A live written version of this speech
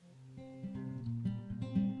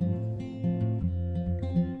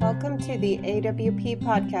Welcome to the AWP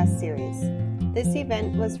podcast series. This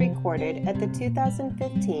event was recorded at the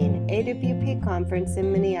 2015 AWP conference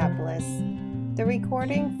in Minneapolis. The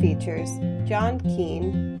recording features John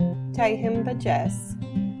Keene, Tahimba Jess,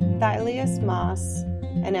 Thylius Moss,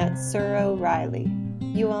 and Atsuro Riley.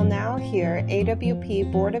 You will now hear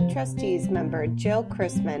AWP Board of Trustees member Jill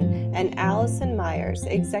Chrisman and Allison Myers,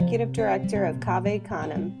 Executive Director of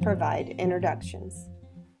Canem, provide introductions.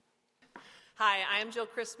 Hi, I am Jill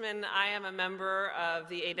Chrisman. I am a member of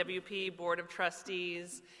the AWP Board of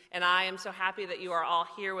Trustees, and I am so happy that you are all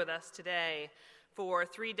here with us today for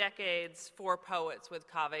 3 decades, 4 poets with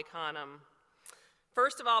Canem.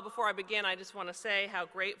 First of all, before I begin, I just want to say how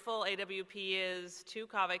grateful AWP is to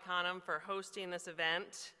Canem for hosting this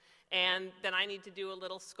event, and then I need to do a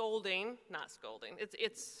little scolding, not scolding,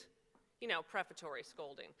 it's prefatory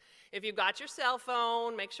scolding. If you've got your cell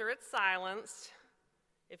phone, make sure it's silenced.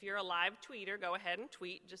 If you're a live tweeter, go ahead and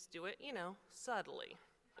tweet. Just do it, subtly.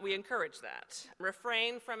 We encourage that.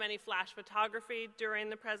 Refrain from any flash photography during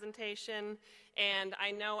the presentation. And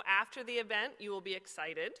I know after the event, you will be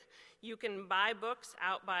excited. You can buy books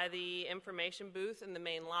out by the information booth in the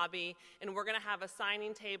main lobby. And we're going to have a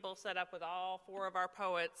signing table set up with all 4 of our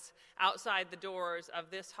poets outside the doors of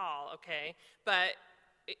this hall, okay? But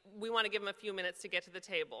we want to give them a few minutes to get to the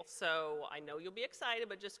table. So I know you'll be excited,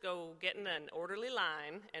 but just go get in an orderly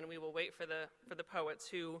line, and we will wait for the poets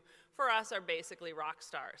who, for us, are basically rock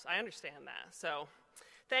stars. I understand that. So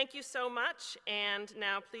thank you so much. And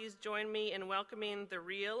now please join me in welcoming the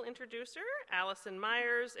real introducer, Allison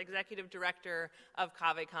Myers, Executive Director of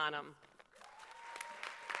Canem.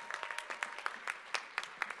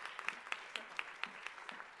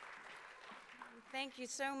 Thank you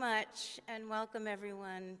so much, and welcome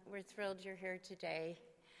everyone. We're thrilled you're here today.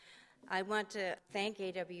 I want to thank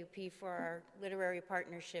AWP for our literary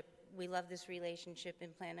partnership. We love this relationship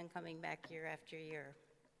and plan on coming back year after year.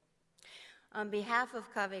 On behalf of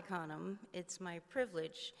Canem, it's my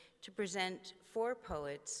privilege to present 4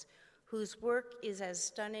 poets whose work is as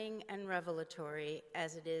stunning and revelatory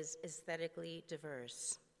as it is aesthetically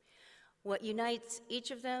diverse. What unites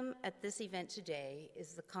each of them at this event today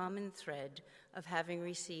is the common thread of having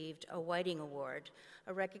received a Whiting Award,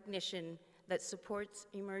 a recognition that supports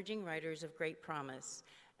emerging writers of great promise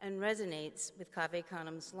and resonates with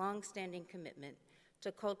Canem's long-standing commitment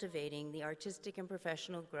to cultivating the artistic and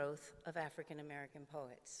professional growth of African American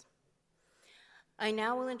poets. I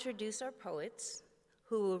now will introduce our poets,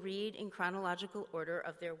 who will read in chronological order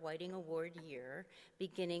of their Whiting Award year,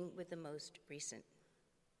 beginning with the most recent.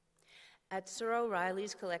 Atsuro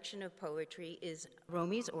Riley's collection of poetry is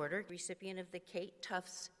Romy's Order, recipient of the Kate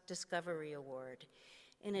Tufts Discovery Award.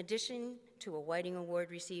 In addition to a Whiting Award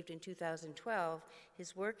received in 2012,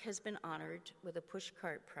 his work has been honored with a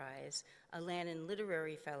Pushcart Prize, a Lannan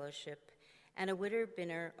Literary Fellowship, and a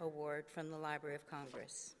Witter-Binner Award from the Library of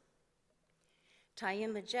Congress.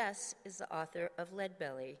 Tahimba Jess is the author of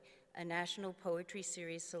Leadbelly, a National Poetry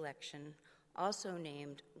Series selection, also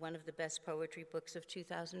named one of the best poetry books of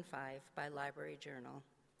 2005 by Library Journal,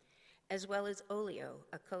 as well as Olio,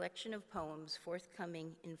 a collection of poems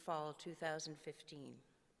forthcoming in fall 2015.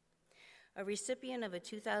 A recipient of a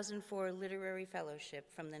 2004 Literary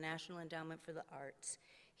Fellowship from the National Endowment for the Arts,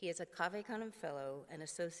 he is a Canem Fellow and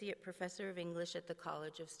Associate Professor of English at the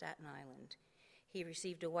College of Staten Island. He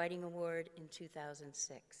received a Whiting Award in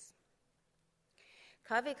 2006.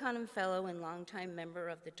 Canem Fellow and longtime member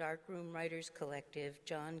of the Darkroom Writers Collective,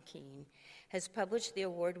 John Keene, has published the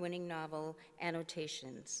award-winning novel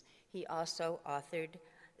Annotations. He also authored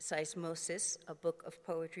Seismosis, a book of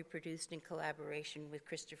poetry produced in collaboration with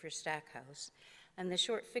Christopher Stackhouse, and the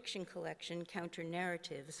short fiction collection Counter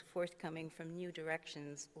Narratives, forthcoming from New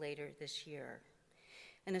Directions later this year.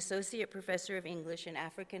 An associate professor of English and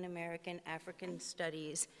African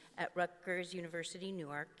Studies at Rutgers University,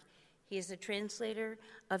 Newark, he is a translator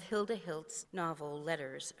of Hilda Hilt's novel,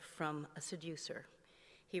 Letters from a Seducer.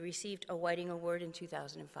 He received a Whiting Award in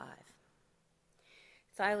 2005.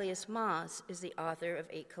 Thylius Moss is the author of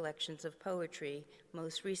 8 collections of poetry,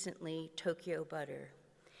 most recently Tokyo Butter.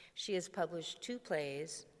 She has published 2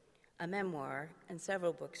 plays, a memoir, and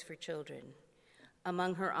several books for children.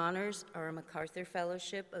 Among her honors are a MacArthur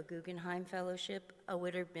Fellowship, a Guggenheim Fellowship, a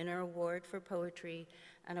Witter-Binner Award for Poetry,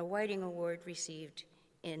 and a Whiting Award received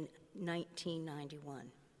in 1991.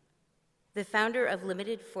 The founder of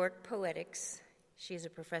Limited Fork Poetics, she is a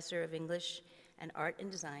professor of English and Art and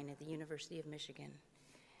Design at the University of Michigan.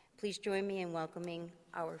 Please join me in welcoming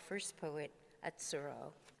our first poet,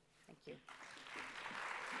 Atsuro. Thank you.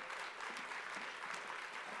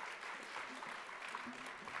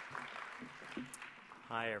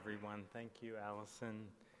 Hi, everyone. Thank you, Allison.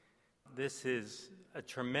 This is a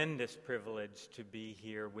tremendous privilege to be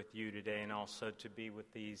here with you today and also to be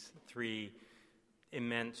with these three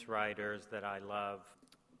immense writers that I love.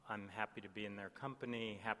 I'm happy to be in their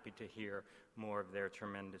company, happy to hear more of their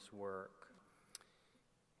tremendous work.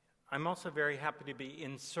 I'm also very happy to be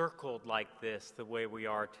encircled like this, the way we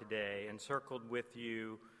are today, encircled with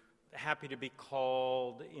you, happy to be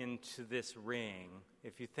called into this ring.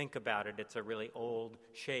 If you think about it, it's a really old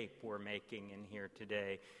shape we're making in here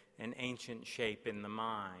today, an ancient shape in the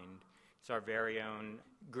mind. It's our very own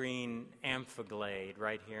green amphiglade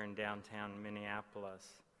right here in downtown Minneapolis.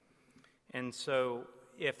 And so,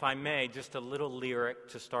 if I may, just a little lyric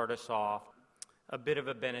to start us off, a bit of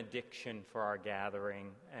a benediction for our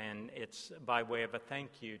gathering, and it's by way of a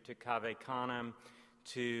thank you to Canem,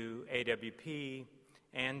 to AWP,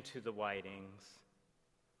 and to the Whitings.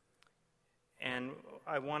 And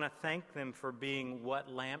I want to thank them for being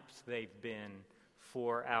what lamps they've been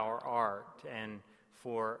for our art and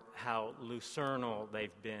for how lucernal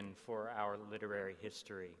they've been for our literary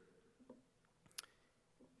history.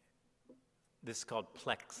 This is called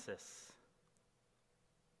Plexus.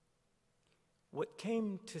 What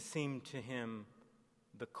came to seem to him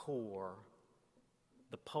the core,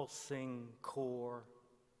 the pulsing core,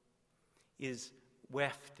 is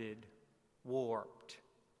wefted, warped,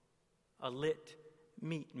 a lit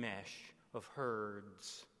meat mesh of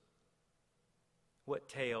herds. What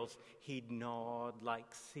tales he'd gnawed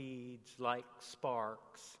like seeds, like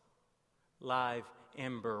sparks, live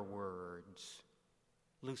ember words,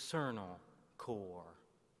 lucernal core,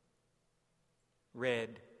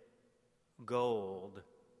 red, gold,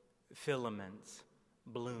 filaments,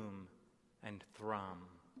 bloom, and thrum.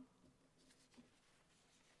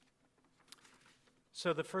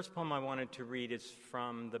 So the first poem I wanted to read is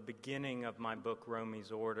from the beginning of my book,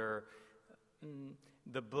 Romy's Order.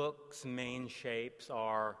 The book's main shapes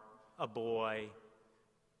are a boy,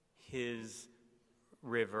 his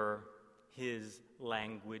river, his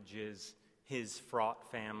languages, his fraught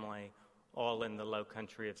family, all in the low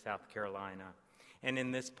country of South Carolina. And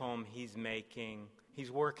in this poem, he's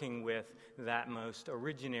working with that most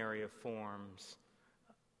originary of forms,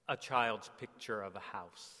 a child's picture of a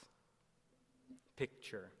house.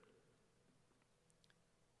 Picture.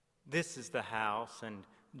 This is the house and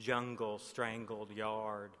jungle strangled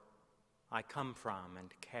yard I come from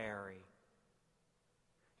and carry.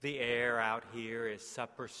 The air out here is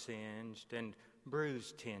supper singed and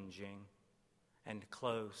bruise tinging and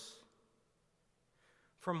close.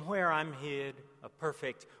 From where I'm hid, a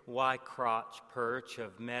perfect Y-crotch perch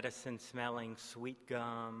of medicine-smelling sweet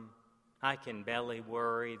gum, I can belly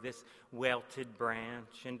worry this welted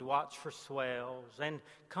branch and watch for swells and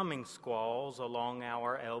coming squalls along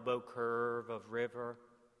our elbow curve of river.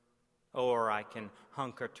 Or I can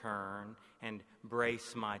hunker turn and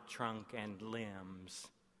brace my trunk and limbs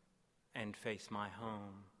and face my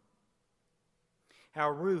home.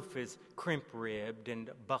 Our roof is crimp-ribbed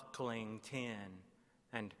and buckling tin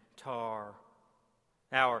and tar.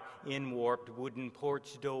 Our in-warped wooden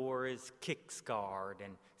porch door is kick-scarred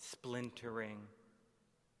and splintering.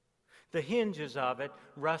 The hinges of it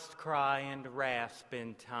rust cry and rasp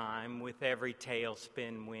in time with every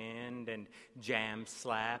tailspin wind and jam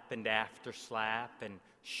slap and after slap and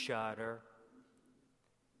shudder.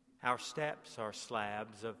 Our steps are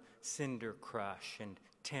slabs of cinder crush and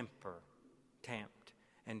temper, tamped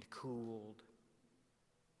and cooled.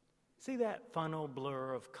 See that funnel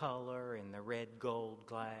blur of color in the red gold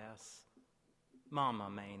glass? Mama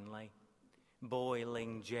mainly,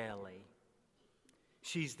 boiling jelly.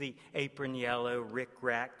 She's the apron yellow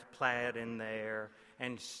rick-racked plaid in there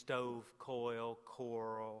and stove coil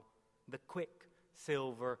coral, the quick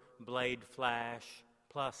silver blade flash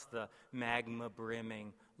plus the magma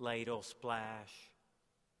brimming ladle splash.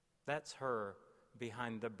 That's her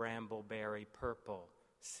behind the brambleberry purple,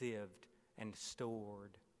 sieved and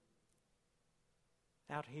stored.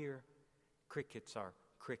 Out here, crickets are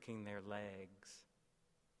cricking their legs.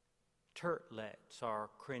 Turtlets are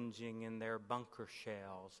cringing in their bunker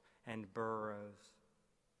shells and burrows.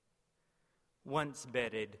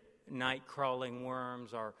 Once-bedded, night-crawling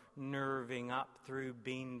worms are nerving up through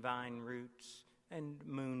bean vine roots and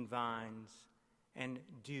moon vines, and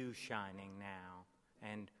dew shining now,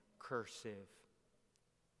 and cursive.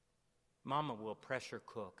 Mama will pressure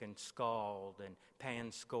cook and scald and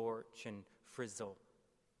pan scorch and frizzle.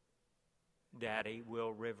 Daddy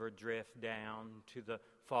will river drift down to the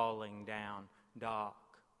falling down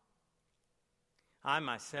dock. I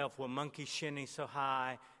myself will monkey shinny so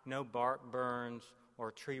high no bark burns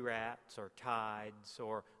or tree rats or tides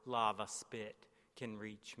or lava spit can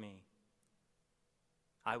reach me.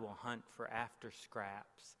 I will hunt for after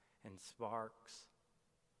scraps and sparks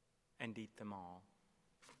and eat them all.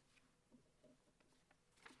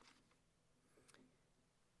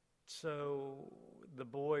 So the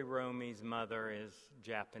boy Romy's mother is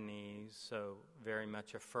Japanese, so very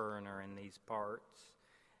much a foreigner in these parts.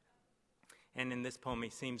 And in this poem, he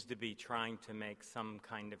seems to be trying to make some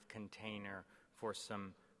kind of container for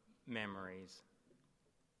some memories.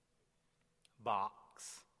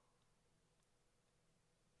 Box.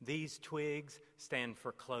 These twigs stand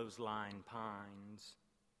for clothesline pines.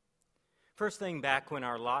 First thing back when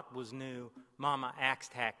our lot was new, Mama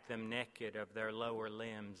axe-hacked them naked of their lower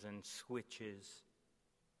limbs and switches.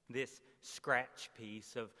 This scratch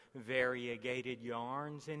piece of variegated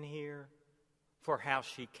yarns in here for how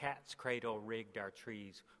she cat's cradle rigged our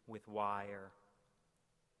trees with wire.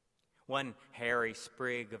 One hairy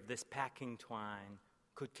sprig of this packing twine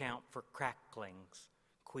could count for cracklings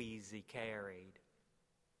queasy carried.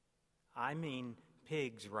 I mean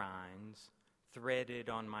pig's rinds threaded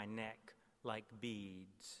on my neck like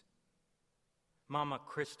beads. Mama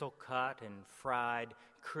crystal cut and fried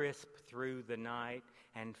crisp through the night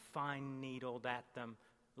and fine needled at them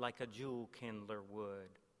like a jewel kindler would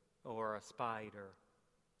or a spider.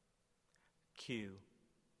 Q.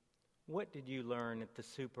 What did you learn at the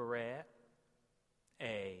superette?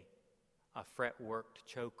 A. A fret-worked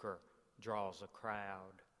choker draws a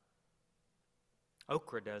crowd.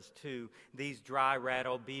 Okra does too. These dry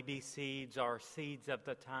rattle BB seeds are seeds of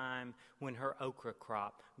the time when her okra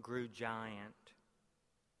crop grew giant.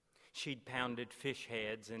 She'd pounded fish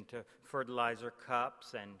heads into fertilizer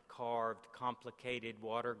cups and carved complicated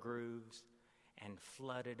water grooves and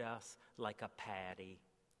flooded us like a patty.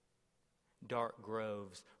 Dark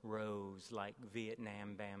groves rose like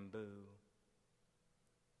Vietnam bamboo.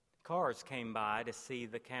 Cars came by to see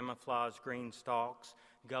the camouflage green stalks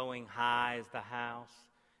going high as the house,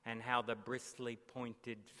 and how the bristly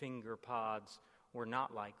pointed finger pods were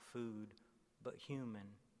not like food, but human.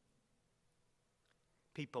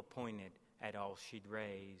 People pointed at all she'd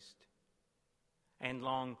raised, and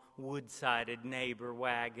long wood-sided neighbor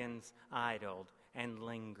wagons idled and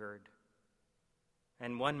lingered.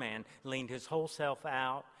 And one man leaned his whole self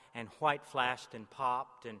out and white flashed and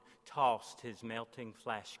popped and tossed his melting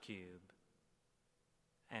flash cube.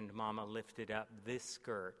 And Mama lifted up this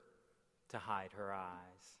skirt to hide her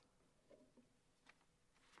eyes.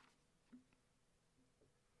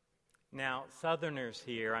 Now, Southerners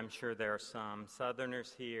here, I'm sure there are some,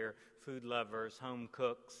 Southerners here, food lovers, home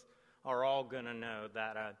cooks, are all going to know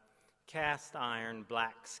that a cast iron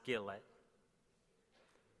black skillet,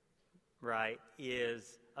 right,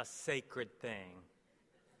 is a sacred thing.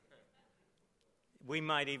 We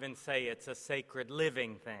might even say it's a sacred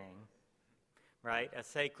living thing. Right? A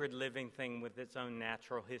sacred living thing with its own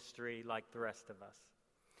natural history like the rest of us.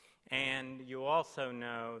 And you also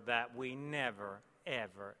know that we never,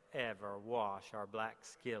 ever, ever wash our black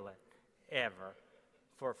skillet, ever,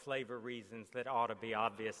 for flavor reasons that ought to be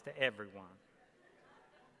obvious to everyone.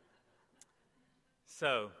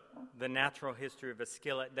 So, the natural history of a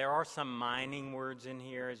skillet. There are some mining words in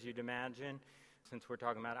here, as you'd imagine, since we're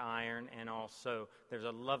talking about iron, and also there's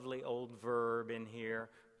a lovely old verb in here,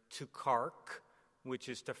 to cark, which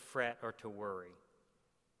is to fret or to worry.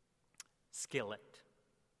 Skillet.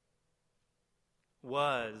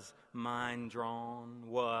 Was mine drawn,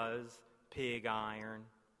 was pig iron,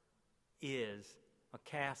 is a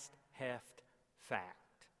cast heft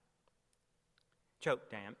fact.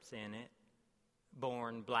 Choke damps in it,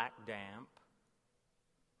 born black damp,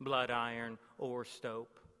 blood iron ore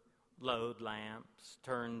stope, load lamps,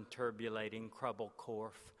 turn turbulating crubble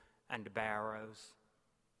corf and barrows.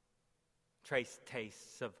 Trace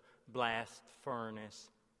tastes of blast furnace,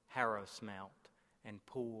 harrow smelt, and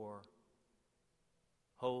pour.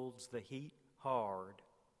 Holds the heat hard.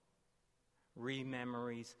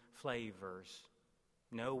 Rememories flavors.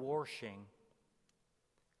 No washing.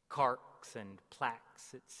 Carks and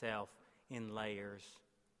plaques itself in layers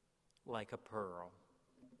like a pearl.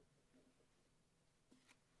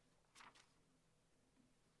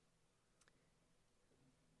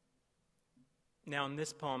 Now, in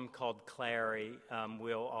this poem called Clary,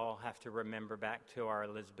 we'll all have to remember back to our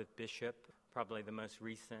Elizabeth Bishop, probably the most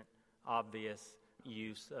recent obvious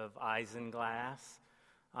use of isinglass.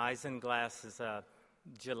 Isinglass is a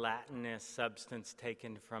gelatinous substance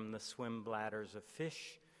taken from the swim bladders of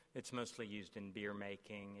fish. It's mostly used in beer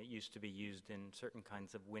making. It used to be used in certain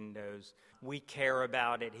kinds of windows. We care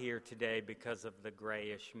about it here today because of the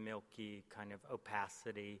grayish, milky kind of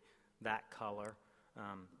opacity, that color.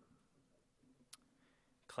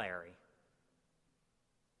 Clary.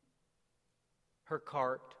 Her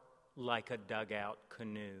cart like a dugout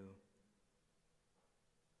canoe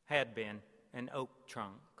had been an oak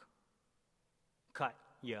trunk, cut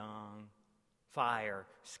young, fire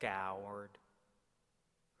scoured.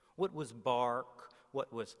 What was bark,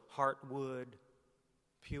 what was heartwood,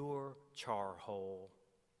 pure charcoal,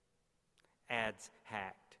 adze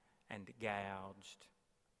hacked and gouged.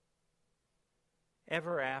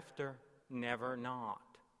 Ever after, never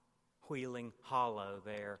not, wheeling hollow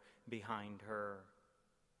there behind her.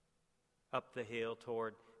 Up the hill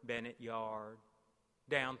toward Bennett Yard,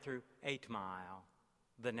 down through 8 Mile,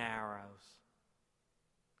 the Narrows.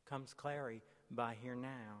 Comes Clary by here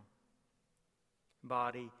now,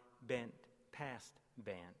 body bent past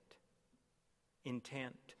bent,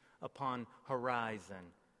 intent upon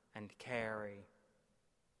horizon and carry.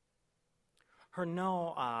 Her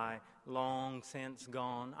null eye, long since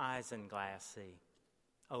gone isinglassy,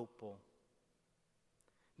 opal.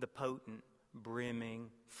 The potent, brimming,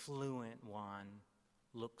 fluent one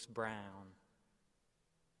looks brown.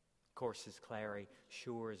 Courses Clary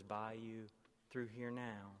sure is by you through here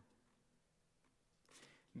now.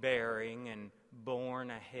 Bearing and borne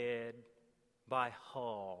ahead by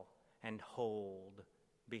hull and hold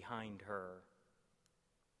behind her.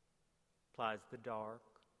 Plies the dark,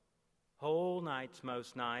 whole nights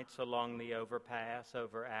most nights along the overpass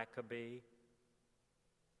over Accaby.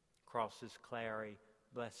 Crosses Clary,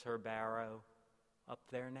 bless her barrow, up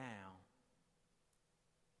there now.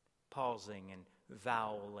 Pausing and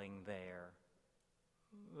voweling there,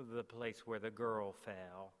 the place where the girl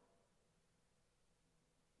fell.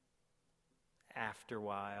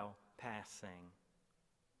 Afterwhile, passing,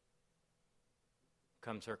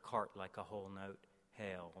 comes her cart like a whole note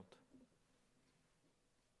held.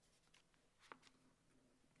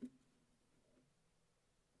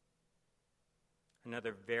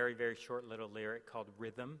 Another very, very short little lyric called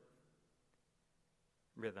Rhythm.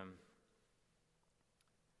 Rhythm.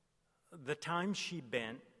 The time she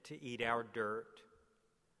bent to eat our dirt,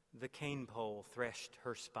 the cane pole threshed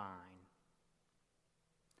her spine.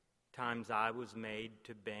 Times I was made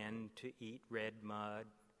to bend to eat red mud,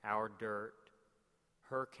 our dirt,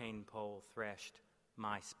 her cane pole threshed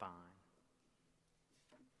my spine.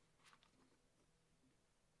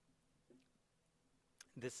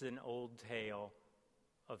 This is an old tale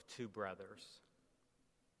of 2 brothers.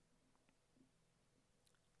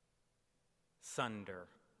 Sunder.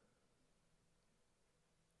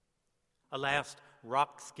 A last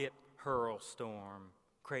rock-skip hurl storm,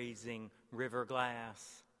 crazing river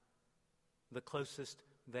glass, the closest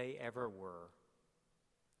they ever were.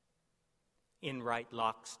 In right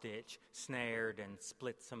lock-stitch, snared and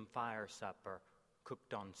split some fire supper,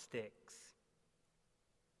 cooked on sticks.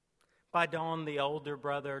 By dawn, the older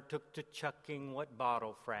brother took to chucking what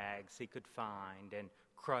bottle frags he could find and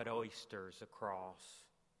crud oysters across.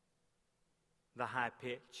 The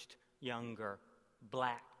high-pitched, younger,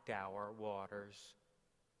 blacked our waters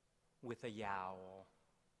with a yowl.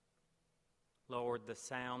 Lowered the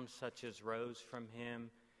sound such as rose from him,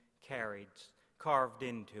 carved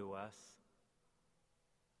into us.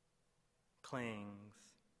 Clings.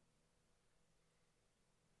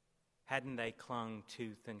 Hadn't they clung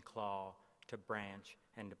tooth and claw to branch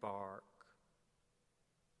and bark?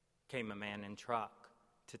 Came a man in truck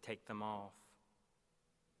to take them off.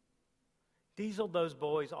 Dieseled those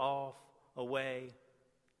boys off, away,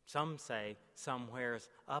 some say somewheres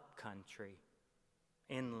up country,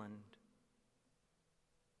 inland.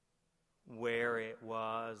 Where it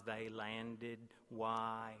was they landed,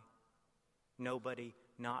 why, nobody,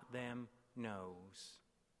 not them, knows.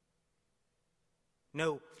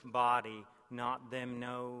 Nobody, not them,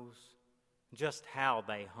 knows just how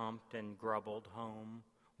they humped and grubbled home,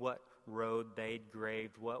 what road they'd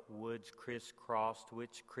graved, what woods crisscrossed,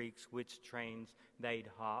 which creeks, which trains they'd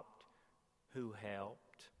hopped, who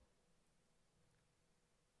helped.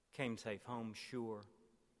 Came safe home, sure,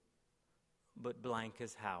 but blank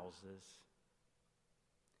as houses.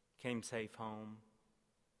 Came safe home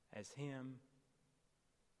as him,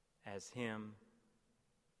 as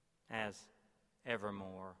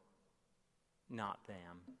evermore, not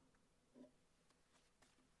them.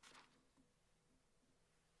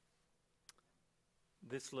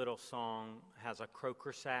 This little song has a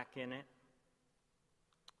croaker sack in it,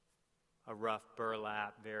 a rough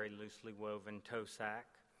burlap, very loosely woven toe sack,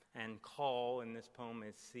 and call in this poem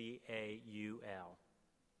is C-A-U-L.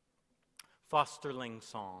 Fosterling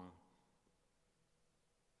song.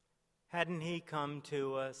 Hadn't he come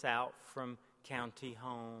to us out from county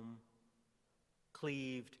home,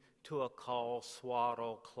 cleaved to a caul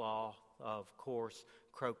swaddle cloth of coarse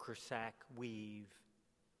croaker sack weave,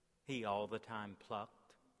 he all the time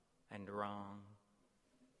plucked and wrung.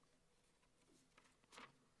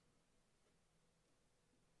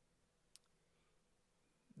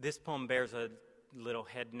 This poem bears a little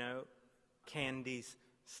head note. Candy's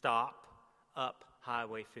Stop Up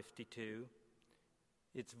Highway 52.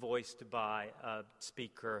 It's voiced by a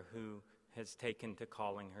speaker who has taken to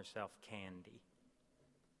calling herself Candy.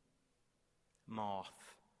 Moth.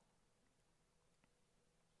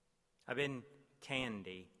 I've been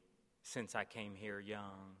Candy since I came here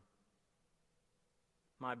young.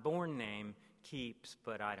 My born name keeps,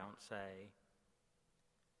 but I don't say.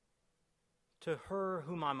 To her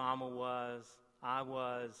who my mama was, I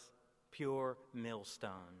was pure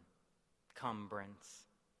millstone, cumbrance.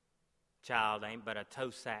 Child ain't but a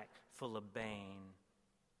toe sack full of bane.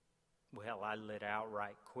 Well, I lit out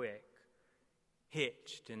right quick,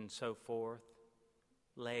 hitched and so forth,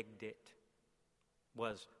 legged it,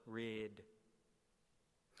 was rid.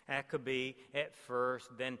 Ackaby at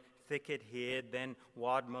first, then thicket hid, then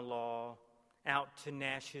Wadmalaw, out to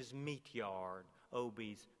Nash's meat yard,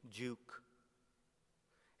 Obie's juke.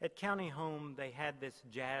 At county home, they had this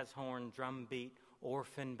jazz horn drumbeat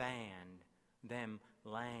orphan band, them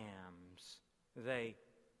lambs. They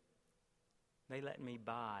let me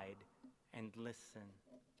bide and listen.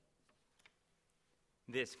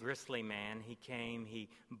 This gristly man, he came, he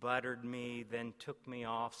buttered me, then took me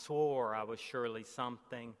off, swore I was surely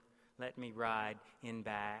something, let me ride in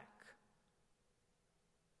back.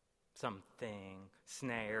 Something,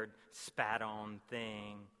 snared, spat on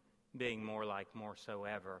thing, being more like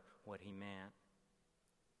moresoever what he meant.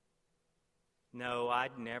 No,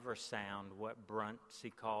 I'd never sound what brunts he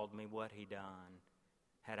called me, what he done,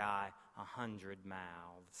 had I 100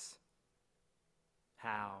 mouths.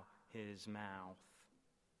 How his mouth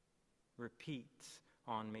repeats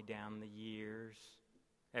on me down the years,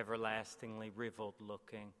 everlastingly riveled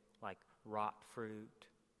looking like rot fruit.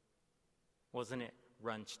 Wasn't it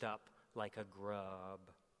runched up like a grub?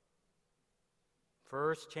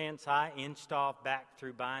 First chance I inched off back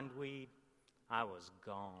through bindweed, I was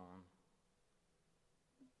gone.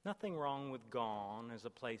 Nothing wrong with gone as a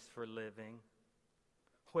place for living,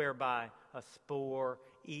 whereby a spore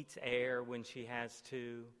eats air when she has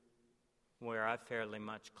to, where I fairly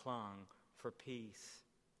much clung for peace.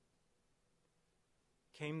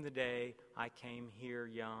 Came the day I came here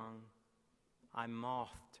young, I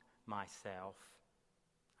mothed myself,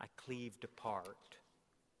 I cleaved apart.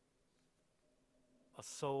 A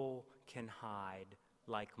soul can hide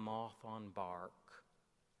like moth on bark.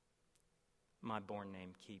 My born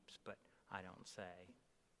name keeps, but I don't say.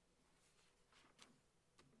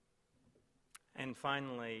 And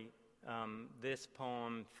finally, this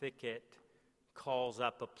poem, Thicket, calls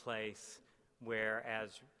up a place where,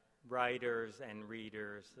 as writers and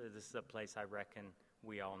readers, this is a place I reckon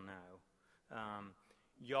we all know.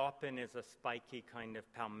 Yaupon is a spiky kind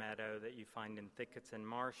of palmetto that you find in thickets and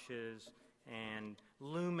marshes. And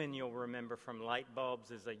lumen, you'll remember from light bulbs,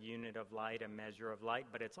 is a unit of light, a measure of light,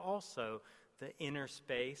 but it's also the inner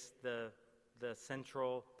space, the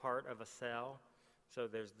central part of a cell. So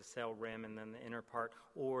there's the cell rim and then the inner part,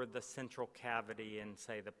 or the central cavity in,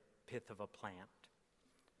 say, the pith of a plant.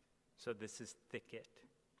 So this is thicket.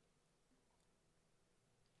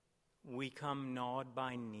 We come gnawed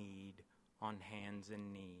by need on hands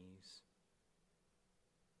and knees.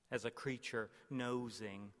 As a creature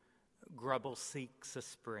nosing, Grubble seeks a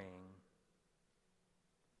spring.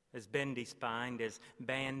 As bendy-spined as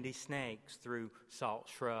bandy snakes through salt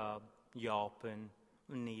shrub, yaupon,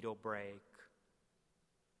 needle break.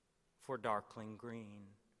 For darkling green,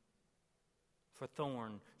 for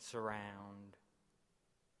thorn surround,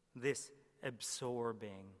 this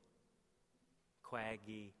absorbing,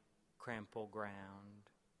 quaggy, crample ground.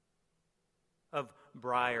 Of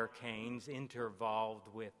briar canes intervolved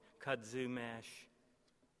with kudzu mesh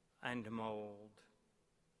and mold.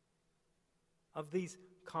 Of these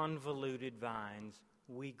convoluted vines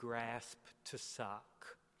we grasp to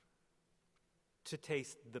suck, to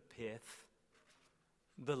taste the pith,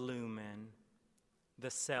 the lumen,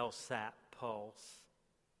 the cell sap pulse,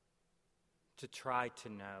 to try to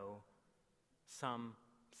know some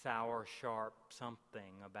sour, sharp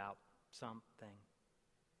something about something.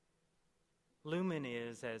 Lumen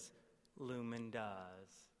is as lumen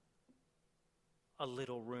does, a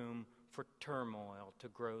little room for turmoil to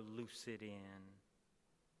grow lucid in.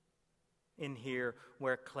 In here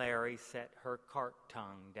where Clary set her cart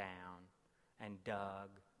tongue down and dug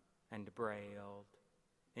and brailed.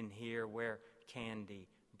 In here where Candy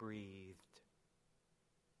breathed.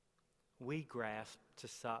 We grasp to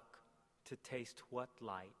suck, to taste what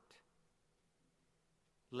light.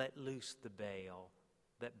 Let loose the bale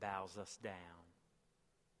that bows us down.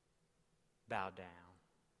 Bow down.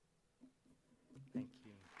 Thank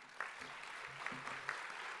you.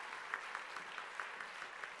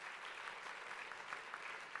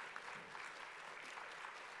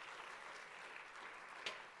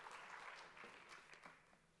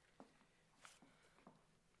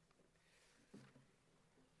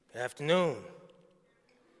 Good afternoon.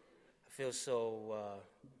 I feel so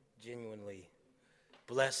genuinely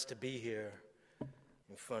blessed to be here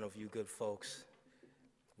in front of you good folks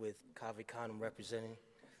with Canem representing.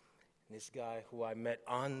 And this guy who I met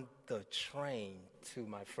on the train to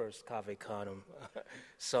my first Canem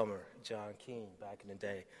summer, John Keene, back in the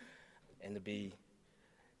day, and to be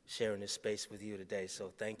sharing this space with you today.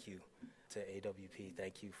 So thank you to AWP.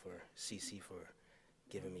 Thank you for CC for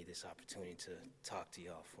giving me this opportunity to talk to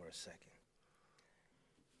y'all for a second.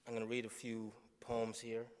 I'm going to read a few poems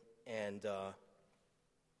here, and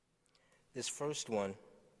this first one,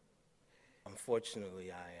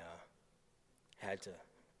 unfortunately, I had to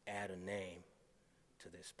add a name to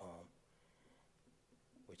this poem,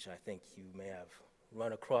 which I think you may have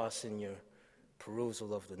run across in your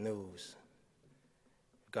perusal of the news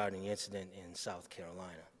regarding the incident in South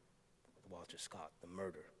Carolina, Walter Scott, the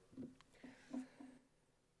murder.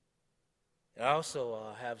 I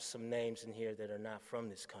also have some names in here that are not from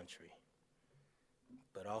this country,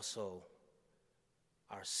 but also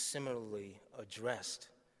are similarly addressed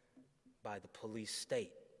by the police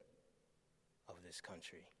state of this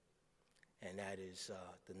country, and that is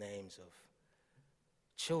the names of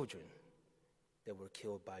children that were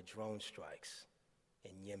killed by drone strikes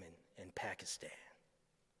in Yemen and Pakistan.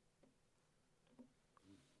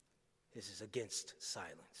 This is against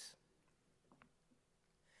silence.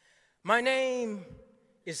 My name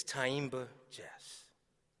is Taimba Jess.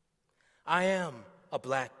 I am a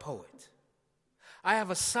black poet. I have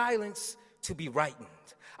a silence to be rightened.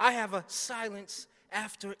 I have a silence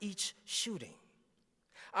after each shooting.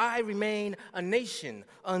 I remain a nation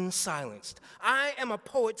unsilenced. I am a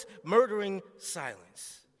poet murdering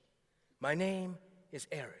silence. My name is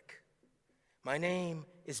Eric. My name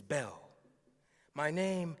is Belle. My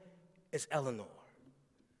name is Eleanor.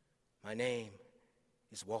 My name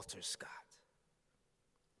is Walter Scott.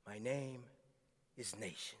 My name is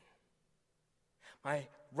Nation. My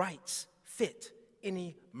rights fit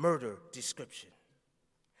any murder description.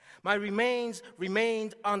 My remains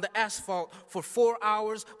remained on the asphalt for 4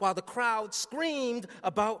 hours while the crowd screamed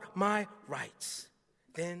about my rights.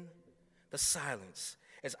 Then the silence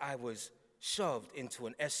as I was shoved into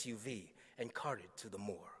an SUV and carted to the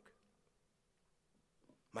morgue.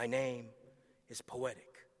 My name is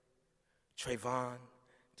poetic. Trayvon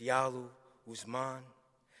Diallo Usman,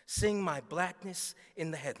 sing my blackness in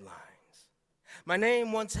the headlines. My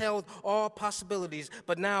name once held all possibilities,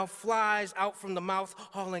 but now flies out from the mouth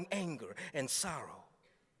hauling anger and sorrow.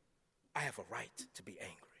 I have a right to be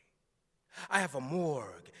angry. I have a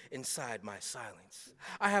morgue inside my silence.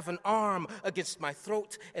 I have an arm against my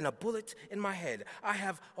throat and a bullet in my head. I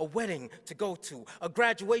have a wedding to go to, a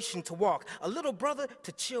graduation to walk, a little brother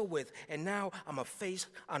to chill with, and now I'm a face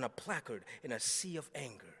on a placard in a sea of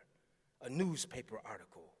anger, a newspaper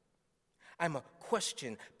article. I'm a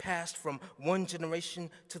question passed from one generation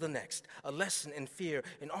to the next, a lesson in fear,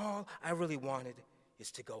 and all I really wanted is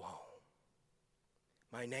to go home.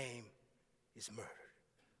 My name is murder.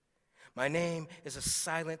 My name is a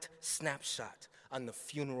silent snapshot on the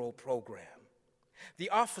funeral program. The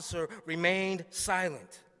officer remained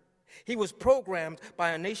silent. He was programmed by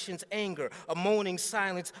a nation's anger, a moaning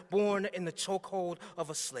silence born in the chokehold of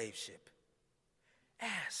a slave ship.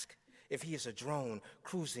 Ask if he is a drone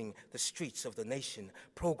cruising the streets of the nation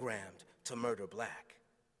programmed to murder black.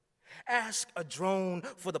 Ask a drone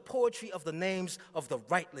for the poetry of the names of the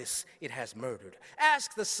rightless it has murdered.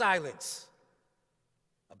 Ask the silence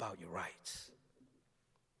about your rights.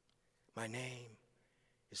 My name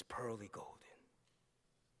is Pearly Golden.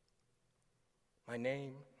 My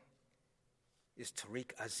name is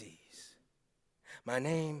Tariq Aziz. My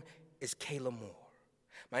name is Kayla Moore.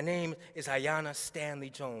 My name is Ayanna Stanley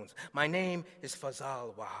Jones. My name is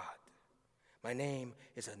Fazal Wahad. My name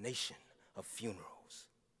is a nation of funerals.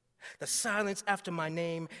 The silence after my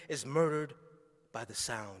name is murdered by the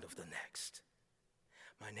sound of the next.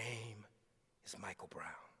 My name is Michael Brown.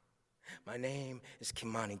 My name is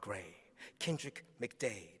Kimani Gray, Kendrick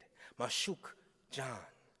McDade, Mashuk John,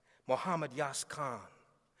 Mohammed Yas Khan.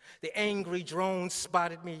 The angry drone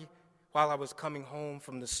spotted me while I was coming home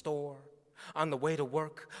from the store, on the way to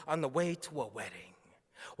work, on the way to a wedding,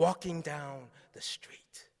 walking down the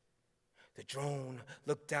street. The drone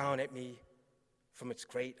looked down at me from its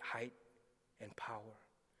great height and power,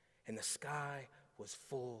 and the sky was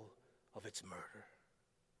full of its murder.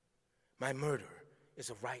 My murder is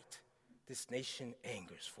a right this nation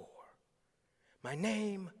angers for. My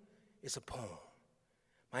name is a poem.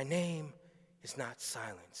 My name is not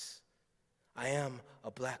silence. I am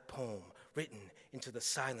a black poem written into the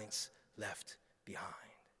silence left behind.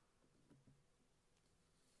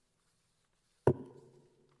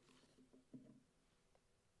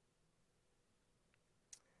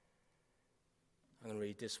 to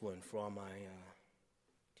read this one for all my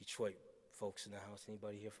Detroit folks in the house.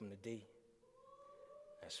 Anybody here from the D?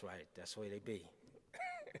 That's right. That's the way they be.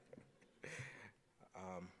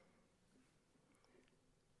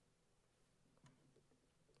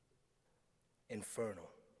 Infernal.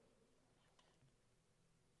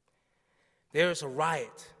 There's a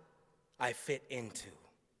riot I fit into,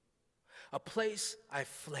 a place I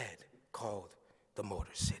fled called the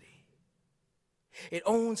Motor City. It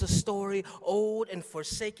owns a story old and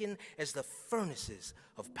forsaken as the furnaces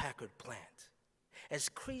of Packard plant, as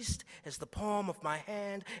creased as the palm of my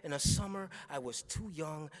hand in a summer I was too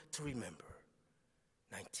young to remember,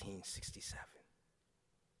 1967.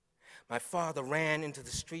 My father ran into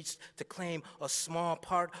the streets to claim a small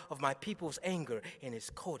part of my people's anger in his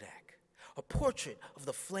Kodak, a portrait of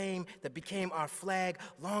the flame that became our flag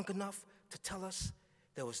long enough to tell us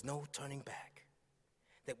there was no turning back,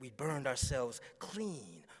 that we burned ourselves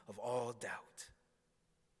clean of all doubt.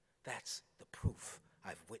 That's the proof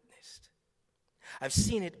I've witnessed. I've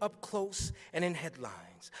seen it up close and in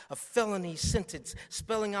headlines, a felony sentence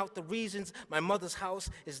spelling out the reasons my mother's house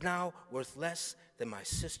is now worth less than my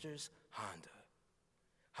sister's Honda.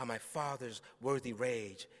 How my father's worthy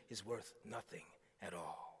rage is worth nothing at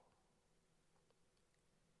all.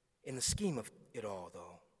 In the scheme of it all,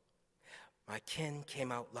 though, my kin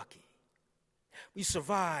came out lucky. We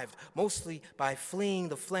survived mostly by fleeing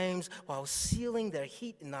the flames while sealing their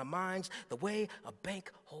heat in our minds the way a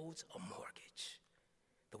bank holds a mortgage,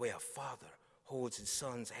 the way a father holds his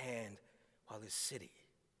son's hand while his city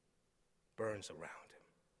burns around him.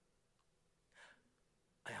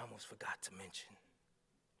 I almost forgot to mention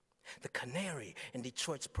the canary in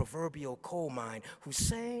Detroit's proverbial coal mine who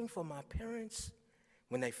sang for my parents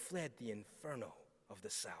when they fled the inferno of the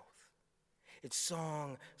South. Its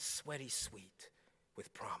song, sweaty sweet,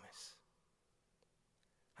 with promise.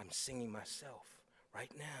 I'm singing myself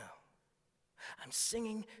right now. I'm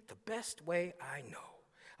singing the best way I know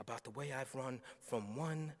about the way I've run from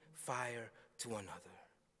one fire to another.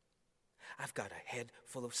 I've got a head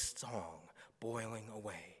full of song boiling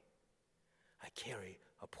away. I carry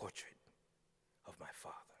a portrait of my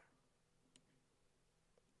father.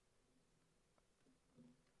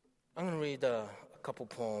 I'm going to read a couple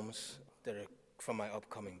poems that are from my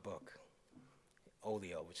upcoming book,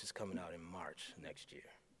 Olio, which is coming out in March next year.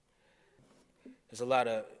 There's a lot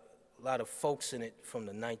of folks in it from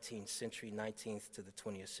the 19th century, 19th to the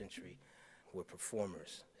 20th century, who were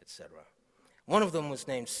performers, etc. One of them was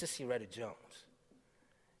named Cissy Retta Jones.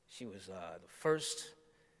 She was the first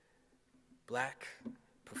black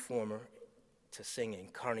performer to sing in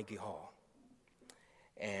Carnegie Hall.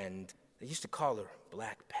 And they used to call her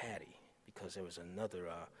Black Patty because there was another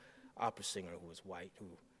opera singer who was white who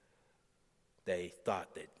they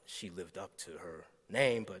thought that she lived up to her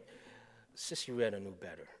name, but Cissy Retta knew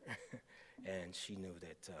better. And she knew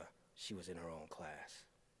that she was in her own class.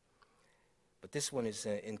 But this one is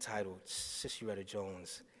entitled Cissy Retta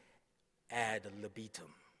Jones Ad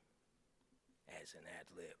Libitum, as an ad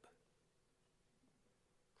lib.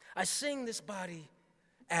 I sing this body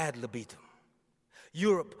ad libitum.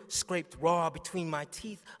 Europe scraped raw between my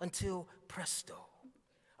teeth until presto,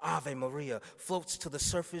 Ave Maria floats to the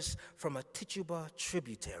surface from a Tituba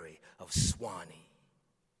tributary of Swanee.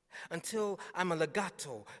 Until I'm a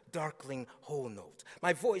legato, darkling whole note,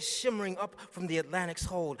 my voice shimmering up from the Atlantic's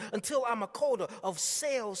hold, until I'm a coda of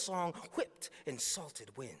sail song whipped in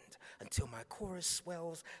salted wind, until my chorus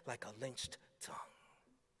swells like a lynched tongue,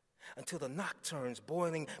 until the nocturnes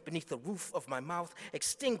boiling beneath the roof of my mouth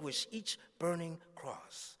extinguish each burning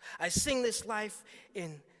cross. I sing this life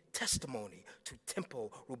in testimony to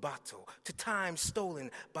tempo rubato, to time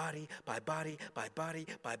stolen body by body by body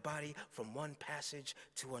by body from one passage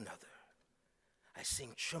to another. I sing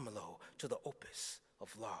tremolo to the opus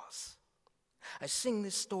of loss. I sing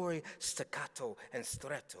this story staccato and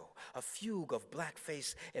stretto, a fugue of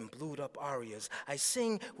blackface and blued-up arias. I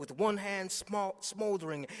sing with one hand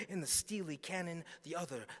smoldering in the steely canon, the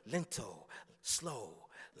other lento, slow,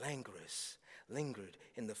 languorous, lingered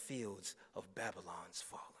in the fields of Babylon's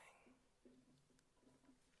falling.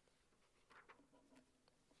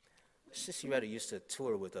 Cissy Retta used to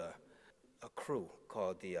tour with a crew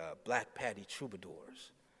called the Black Patty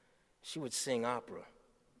Troubadours. She would sing opera,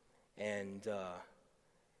 and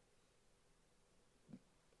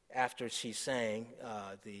after she sang,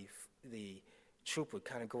 the troupe would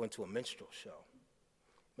kind of go into a minstrel show.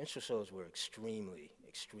 Minstrel shows were extremely,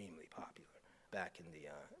 extremely popular back in the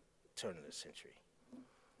turn of the century.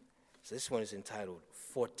 So this one is entitled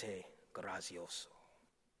Forte Grazioso.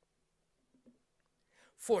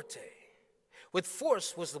 Forte, With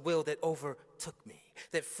force was the will that overtook me,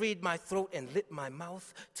 that freed my throat and lit my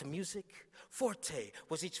mouth to music. Forte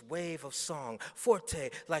was each wave of song. Forte,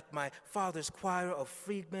 like my father's choir of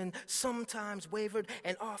freedmen, sometimes wavered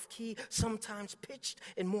and off-key, sometimes pitched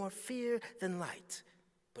in more fear than light,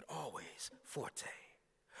 but always forte,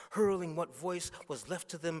 hurling what voice was left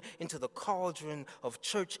to them into the cauldron of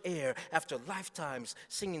church air after lifetimes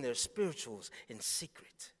singing their spirituals in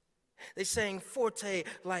secret. They sang forte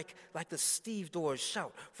like the stevedores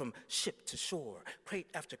shout from ship to shore, crate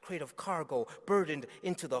after crate of cargo burdened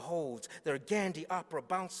into the holds, their Gandhi opera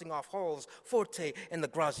bouncing off hulls, forte in the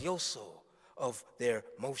grazioso of their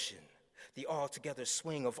motion. The all-together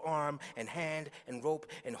swing of arm and hand and rope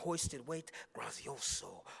and hoisted weight,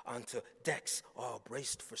 grazioso, onto decks, all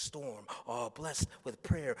braced for storm, all blessed with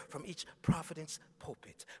prayer from each Providence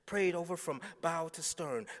pulpit, prayed over from bow to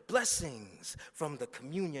stern, blessings from the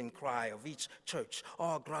communion cry of each church,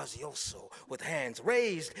 all grazioso, with hands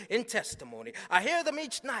raised in testimony. I hear them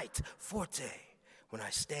each night, forte, when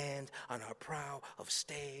I stand on our prow of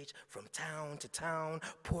stage from town to town,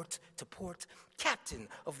 port to port, captain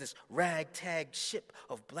of this ragtag ship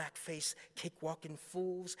of blackface, cakewalking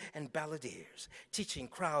fools and balladeers, teaching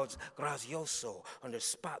crowds grazioso under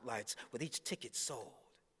spotlights with each ticket sold.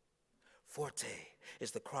 Forte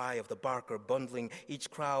is the cry of the barker bundling each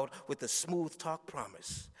crowd with the smooth talk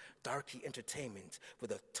promise, darky entertainment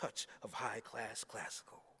with a touch of high-class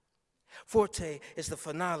classical. Forte is the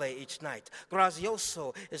finale each night.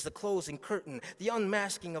 Grazioso is the closing curtain, the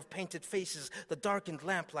unmasking of painted faces, the darkened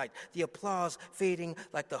lamplight, the applause fading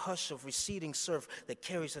like the hush of receding surf that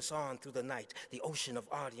carries us on through the night, the ocean of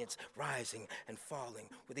audience rising and falling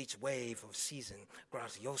with each wave of season.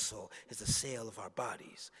 Grazioso is the sail of our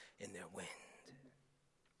bodies in their wind.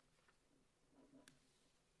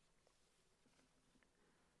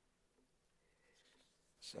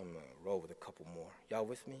 So I'm going to roll with a couple more. Y'all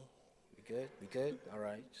with me? Good? We good? All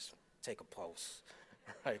right, just take a pulse.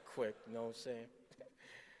 All right, quick, you know what I'm saying?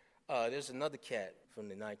 There's another cat from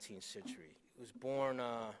the 19th century. He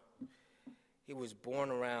was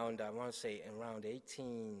born around, I want to say, around late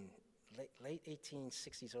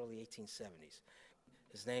 1860s, early 1870s.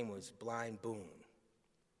 His name was Blind Boone.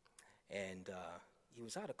 And he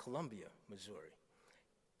was out of Columbia, Missouri.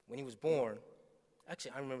 When he was born,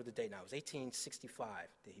 actually, I remember the date now. It was 1865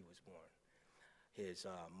 that he was born. His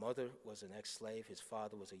mother was an ex-slave. His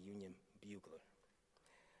father was a Union bugler.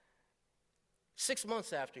 6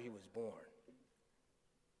 months after he was born,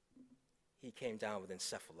 he came down with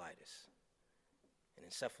encephalitis. And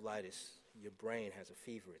encephalitis, your brain has a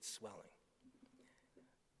fever, it's swelling.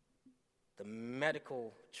 The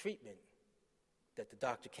medical treatment that the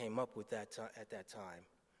doctor came up with at that time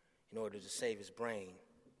in order to save his brain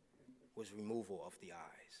was removal of the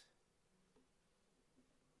eyes.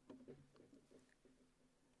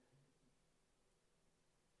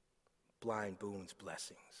 Blind Boone's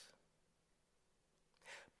blessings.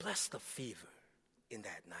 Bless the fever in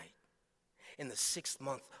that night, in the 6th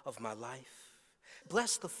month of my life.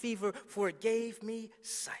 Bless the fever, for it gave me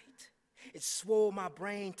sight. It swole my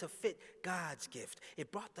brain to fit God's gift.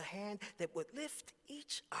 It brought the hand that would lift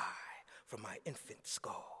each eye from my infant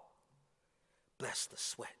skull. Bless the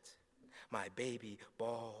sweat, my baby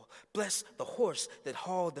ball. Bless the horse that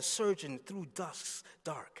hauled the surgeon through dusk's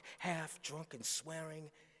dark, half drunk and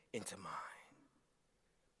swearing, into mine.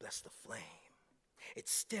 Bless the flame. It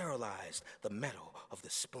sterilized the metal of the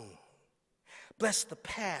spoon. Bless the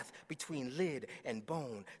path between lid and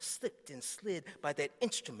bone, slipped and slid by that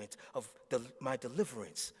instrument of my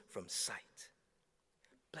deliverance from sight.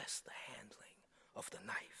 Bless the handling of the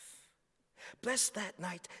knife. Bless that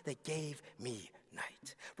night that gave me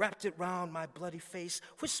night. Wrapped it round my bloody face,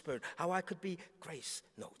 whispered how I could be grace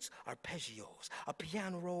notes, arpeggios, a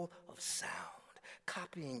piano roll of sound,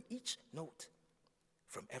 copying each note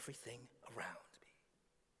from everything around me.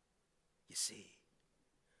 You see,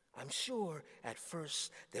 I'm sure at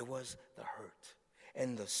first there was the hurt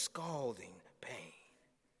and the scalding pain.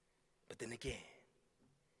 But then again,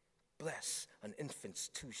 bless an infant's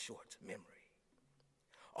too short memory.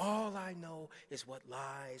 All I know is what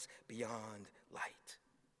lies beyond light.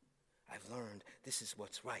 I've learned this is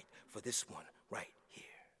what's right for this one right here.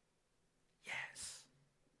 Yes,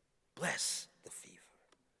 bless the fever.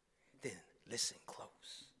 Then listen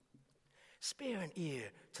close. Spare an ear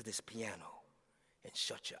to this piano and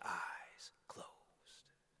shut your eyes closed.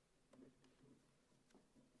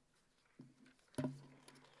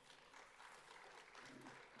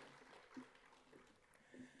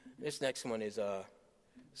 This next one is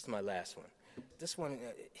this is my last one. This one,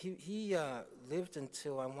 he lived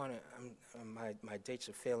until my dates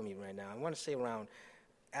are failing me right now. I want to say around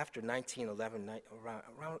after 1911,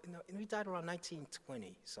 he died around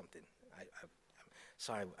 1920 something. I'm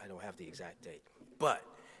sorry, I don't have the exact date. But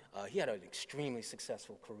he had an extremely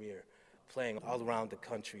successful career playing all around the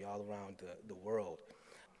country, all around the world.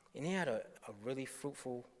 And he had a really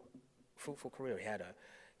fruitful career.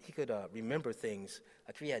 He could remember things.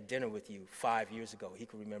 Like if he had dinner with you 5 years ago, he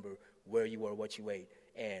could remember where you were, what you ate,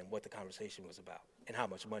 and what the conversation was about, and how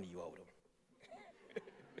much money you owed him.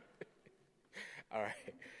 All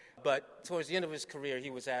right. But towards the end of his career, he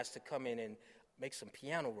was asked to come in and make some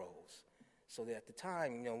piano rolls. So that at the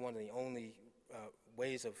time, one of the only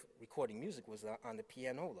ways of recording music was on the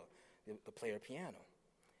pianola, the player piano.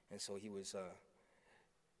 And so he was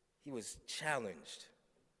challenged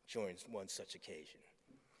during one such occasion.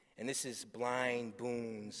 And this is Blind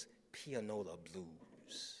Boone's Pianola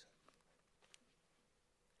Blues.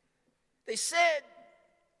 They said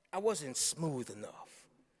I wasn't smooth enough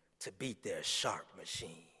to beat their sharp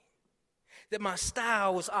machine, that my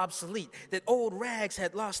style was obsolete, that old rags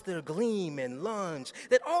had lost their gleam and lunge,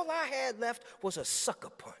 that all I had left was a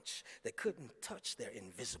sucker punch that couldn't touch their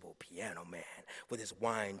invisible piano man with his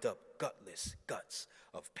wind-up, gutless guts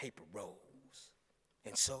of paper rolls.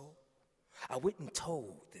 And so I went and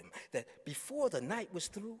told them that before the night was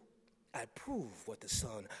through, I'd prove what the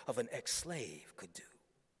son of an ex-slave could do.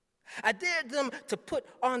 I dared them to put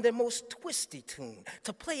on their most twisty tune,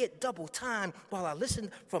 to play it double time while I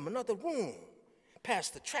listened from another room,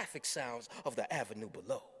 past the traffic sounds of the avenue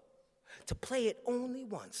below, to play it only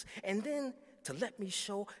once, and then to let me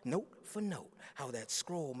show note for note how that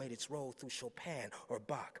scroll made its roll through Chopin or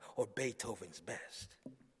Bach or Beethoven's best.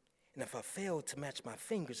 And if I failed to match my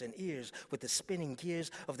fingers and ears with the spinning gears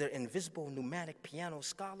of their invisible pneumatic piano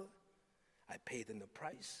scholar, I paid them the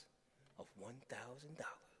price of $1,000.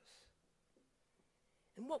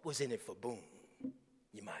 And what was in it for Boone,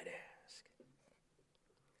 you might ask?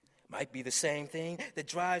 Might be the same thing that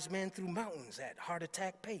drives men through mountains at heart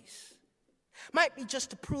attack pace. Might be just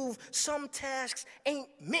to prove some tasks ain't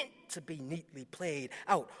meant to be neatly played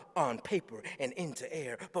out on paper and into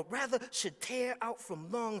air, but rather should tear out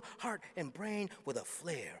from lung, heart, and brain with a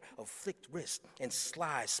flare of flicked wrist and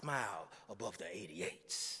sly smile above the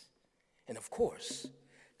 88s. And of course,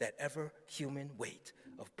 that ever-human weight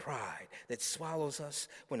of pride that swallows us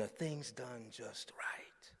when a thing's done just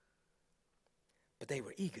right. But they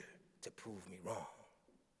were eager to prove me wrong.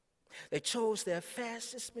 They chose their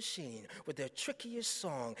fastest machine with their trickiest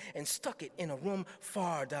song and stuck it in a room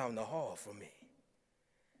far down the hall from me.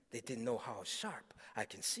 They didn't know how sharp I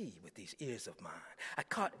can see with these ears of mine. I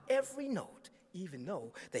caught every note, even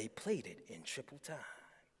though they played it in triple time.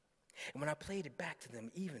 And when I played it back to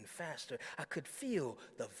them even faster, I could feel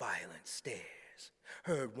the violent stares.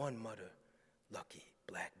 Heard one mutter, "Lucky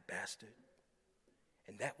black bastard."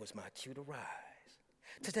 And that was my cue to rise,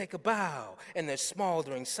 to take a bow in their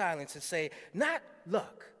smoldering silence and say, "Not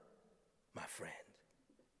luck, my friend,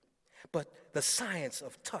 but the science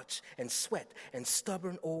of touch and sweat and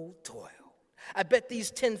stubborn old toil. I bet these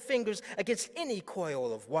 10 fingers against any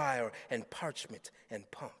coil of wire and parchment and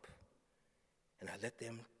pump." And I let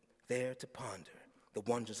them there to ponder the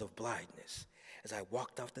wonders of blindness as I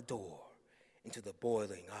walked out the door into the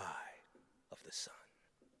boiling eye of the sun.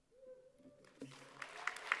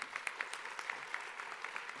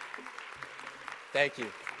 Thank you.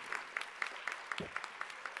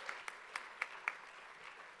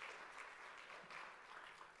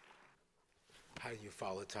 How do you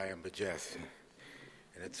follow Tyam Bajeth?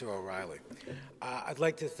 And it's O'Reilly. I'd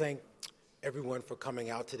like to thank everyone for coming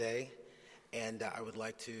out today. And I would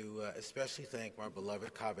like to especially thank my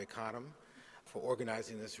beloved Canem for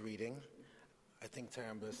organizing this reading. I think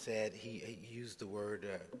Tyamba said he used the word,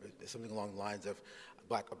 something along the lines of a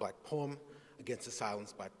black poem against the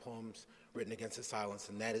silence, black poems written against the silence,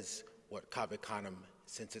 and that is what Canem,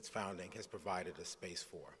 since its founding, has provided a space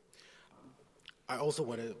for. I also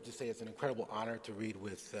wanted to say it's an incredible honor to read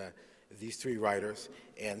with these three writers.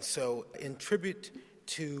 And so in tribute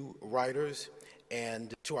to writers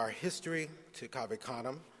and to our history, to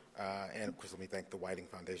Canem, and of course let me thank the Whiting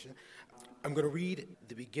Foundation, I'm going to read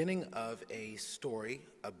the beginning of a story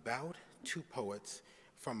about two poets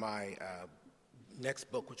from my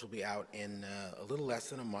next book, which will be out in a little less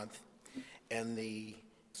than a month. And the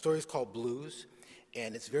story is called Blues,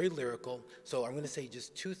 and it's very lyrical. So I'm going to say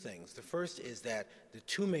just two things. The first is that the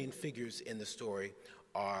two main figures in the story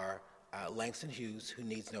are Langston Hughes, who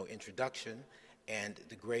needs no introduction, and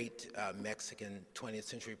the great Mexican 20th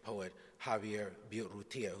century poet Javier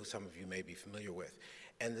Biurrutia, who some of you may be familiar with.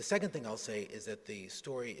 And the second thing I'll say is that the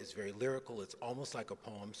story is very lyrical. It's almost like a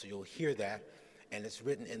poem, so you'll hear that. and it's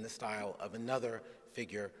written in the style of another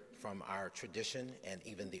figure from our tradition, and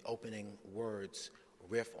even the opening words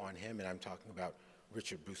riff on him, and I'm talking about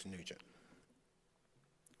Richard Bruce Nugent.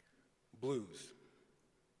 Blues.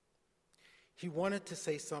 He wanted to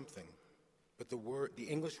say something, but the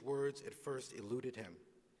English words at first eluded him.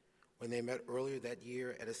 When they met earlier that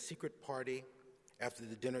year at a secret party after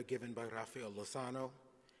the dinner given by Rafael Lozano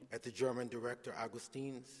at the German director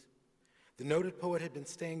Augustin's, the noted poet had been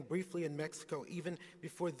staying briefly in Mexico. Even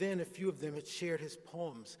before then, a few of them had shared his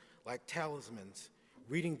poems like talismans,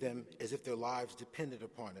 reading them as if their lives depended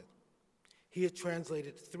upon it. He had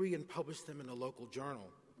translated 3 and published them in a local journal.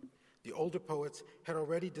 The older poets had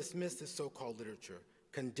already dismissed this so-called literature,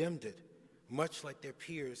 condemned it, much like their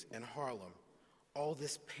peers in Harlem. All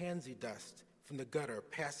this pansy dust from the gutter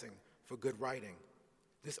passing for good writing.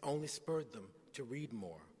 This only spurred them to read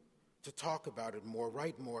more, to talk about it more,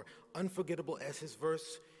 write more. Unforgettable as his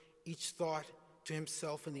verse, each thought to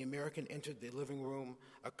himself when the American entered the living room,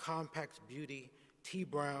 a compact beauty,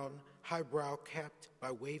 tea-brown, highbrow capped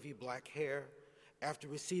by wavy black hair. After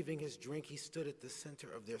receiving his drink, he stood at the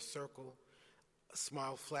center of their circle, a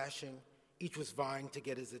smile flashing. Each was vying to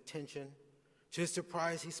get his attention. To his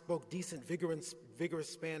surprise, he spoke decent, vigorous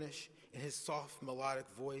Spanish in his soft, melodic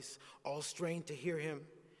voice, all strained to hear him.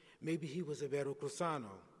 Maybe he was a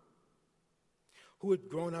Veracruzano who had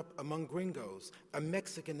grown up among gringos. A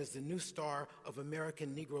Mexican is the new star of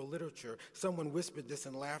American Negro literature. Someone whispered this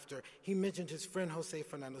in laughter. He mentioned his friend Jose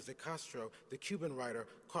Fernandez de Castro, the Cuban writer.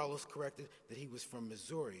 Carlos corrected that he was from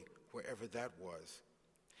Missouri, wherever that was.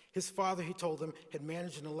 His father, he told them, had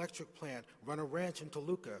managed an electric plant, run a ranch in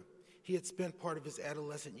Toluca. He had spent part of his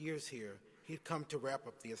adolescent years here. He had come to wrap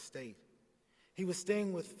up the estate. He was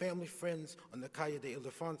staying with family friends on the Calle de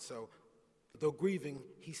Ildefonso. Though grieving,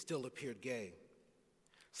 he still appeared gay.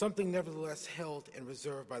 Something nevertheless held and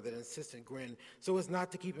reserved by that insistent grin. So as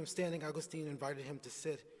not to keep him standing, Agustin invited him to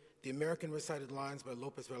sit. The American recited lines by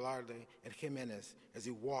Lopez Velarde and Jimenez as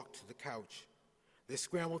he walked to the couch. They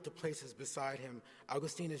scrambled to places beside him.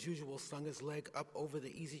 Agustin, as usual, slung his leg up over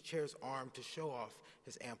the easy chair's arm to show off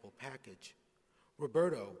his ample package.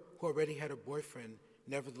 Roberto, who already had a boyfriend,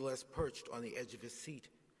 nevertheless perched on the edge of his seat.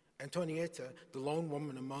 Antonieta, the lone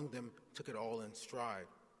woman among them, took it all in stride.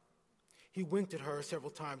 He winked at her several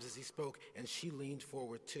times as he spoke, and she leaned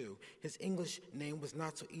forward too. His English name was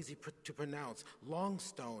not so easy to pronounce.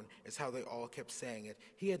 Longstone is how they all kept saying it.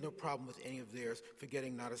 He had no problem with any of theirs,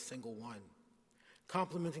 forgetting not a single one.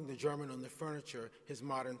 Complimenting the German on the furniture, his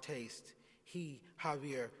modern taste, he,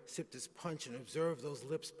 Javier, sipped his punch and observed those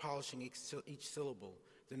lips polishing each syllable.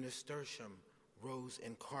 The nasturtium rose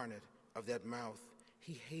incarnate of that mouth.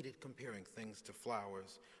 He hated comparing things to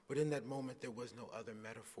flowers, but in that moment there was no other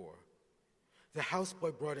metaphor. The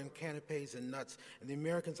houseboy brought in canapes and nuts, and the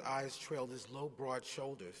American's eyes trailed his low, broad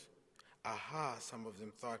shoulders. Aha, some of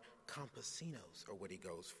them thought, campesinos are what he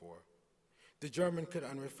goes for. The German could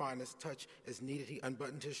unrefine his touch as needed. He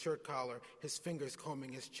unbuttoned his shirt collar, his fingers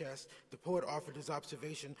combing his chest. The poet offered his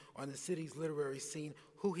observation on the city's literary scene.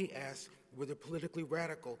 Who, he asked, were the politically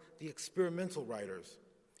radical, the experimental writers?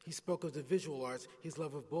 He spoke of the visual arts, his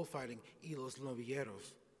love of bullfighting, y los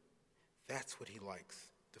novilleros. That's what he likes,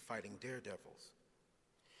 the fighting daredevils.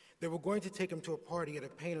 They were going to take him to a party at a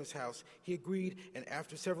painter's house. He agreed, and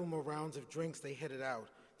after several more rounds of drinks, they headed out,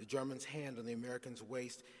 the German's hand on the American's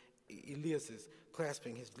waist, Elias's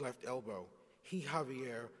clasping his left elbow. He,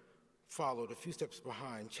 Javier, followed a few steps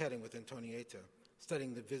behind, chatting with Antonieta,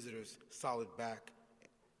 studying the visitor's solid back,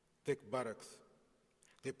 thick buttocks.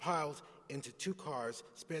 They piled into 2 cars,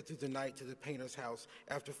 sped through the night to the painter's house.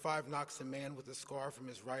 After 5 knocks, a man with a scar from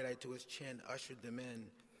his right eye to his chin ushered them in.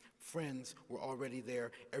 Friends were already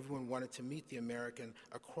there. Everyone wanted to meet the American.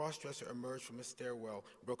 A cross-dresser emerged from a stairwell,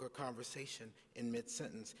 broke a conversation in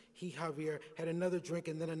mid-sentence. He, Javier, had another drink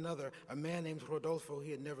and then another. A man named Rodolfo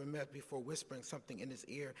he had never met before, whispering something in his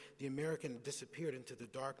ear. The American disappeared into the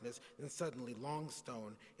darkness. Then suddenly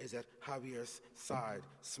Longstone is at Javier's side,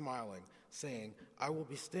 smiling, saying, "I will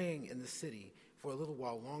be staying in the city for a little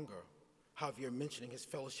while longer." Javier mentioning his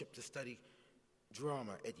fellowship to study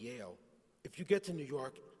drama at Yale. "If you get to New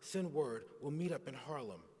York, send word. We'll meet up in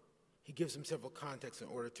Harlem." He gives him several contacts in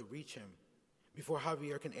order to reach him. Before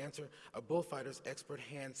Javier can answer, a bullfighter's expert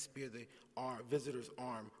hand speared the visitor's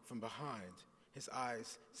arm from behind, his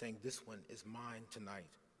eyes saying, "This one is mine tonight."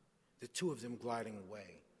 The 2 of them gliding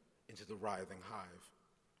away into the writhing hive.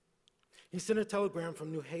 He sent a telegram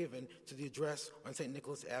from New Haven to the address on St.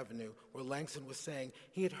 Nicholas Avenue, where Langston was saying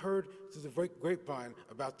he had heard through the grapevine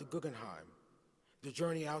about the Guggenheim. The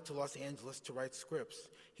journey out to Los Angeles to write scripts.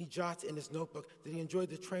 He jots in his notebook that he enjoyed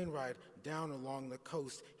the train ride down along the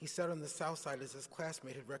coast. He sat on the south side as his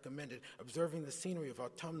classmate had recommended, observing the scenery of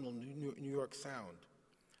autumnal New York Sound.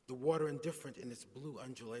 The water indifferent in its blue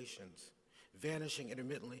undulations, vanishing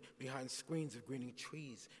intermittently behind screens of greening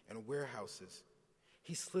trees and warehouses.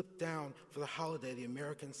 He slipped down for the holiday the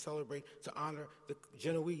Americans celebrate to honor the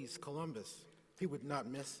Genoese Columbus. He would not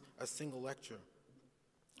miss a single lecture,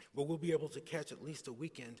 but will be able to catch at least a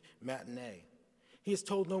weekend matinee. He has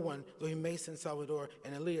told no one, though he may send Salvador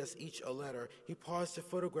and Elias each a letter. He paused to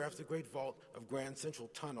photograph the great vault of Grand Central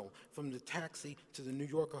Tunnel. From the taxi to the New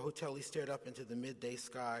Yorker hotel, he stared up into the midday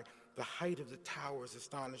sky. The height of the towers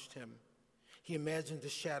astonished him. He imagined the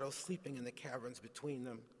shadows sleeping in the caverns between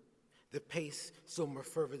them. The pace still more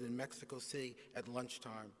fervid than Mexico City at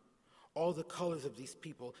lunchtime. All the colors of these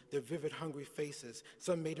people, their vivid, hungry faces,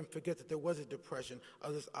 some made him forget that there was a depression,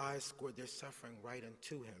 others' eyes scored their suffering right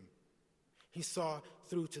into him. He saw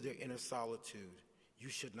through to their inner solitude. You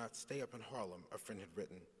should not stay up in Harlem, a friend had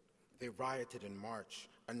written. They rioted in March,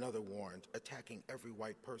 another warned, attacking every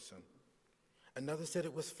white person. Another said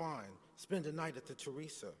it was fine, spend a night at the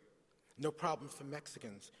Teresa. No problem for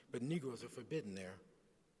Mexicans, but Negroes are forbidden there.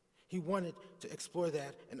 He wanted to explore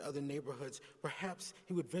that in other neighborhoods. Perhaps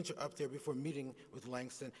he would venture up there before meeting with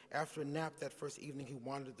Langston. After a nap that first evening, he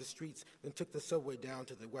wandered the streets, then took the subway down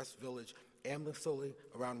to the West Village, ambling slowly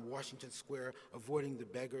around Washington Square, avoiding the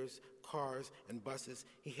beggars, cars, and buses.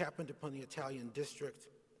 He happened upon the Italian district,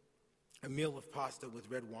 a meal of pasta with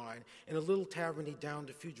red wine. In a little tavern, he downed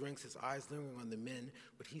a few drinks, his eyes lingering on the men,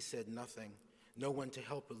 but he said nothing. No one to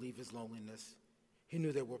help relieve his loneliness. He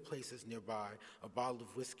knew there were places nearby, a bottle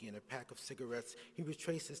of whiskey and a pack of cigarettes. He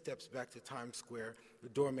retraced his steps back to Times Square, the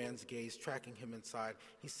doorman's gaze tracking him inside.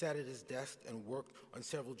 He sat at his desk and worked on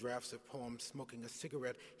several drafts of poems. Smoking a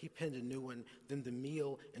cigarette, he penned a new one. Then the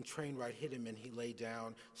meal and train ride hit him and he lay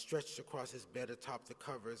down, stretched across his bed atop the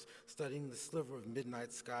covers, studying the sliver of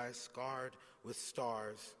midnight sky scarred with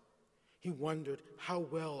stars. He wondered how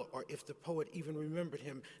well or if the poet even remembered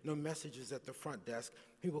him. No messages at the front desk.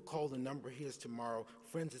 He will call the number he is tomorrow.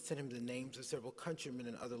 Friends had sent him the names of several countrymen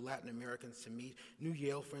and other Latin Americans to meet. New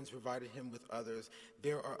Yale friends provided him with others.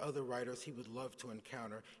 There are other writers he would love to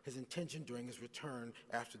encounter. His intention during his return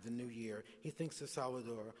after the new year. He thinks of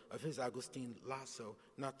Salvador, of his Agustin Lasso,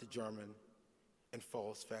 not the German, and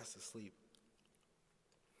falls fast asleep.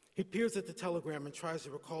 He peers at the telegram and tries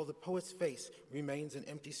to recall the poet's face, remains an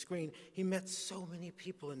empty screen. He met so many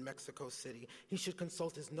people in Mexico City. He should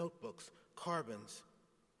consult his notebooks, carbons.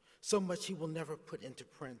 So much he will never put into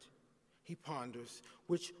print. He ponders,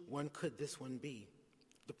 which one could this one be?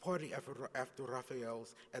 The party after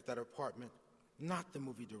Rafael's at that apartment. Not the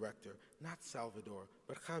movie director, not Salvador,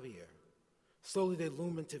 but Javier. Slowly they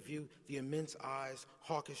loom into view, the immense eyes,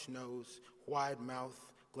 hawkish nose, wide mouth,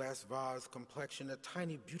 glass vase, complexion, a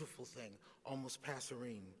tiny, beautiful thing, almost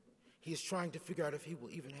passerine. He is trying to figure out if he will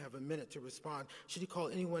even have a minute to respond. Should he call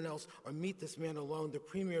anyone else or meet this man alone? The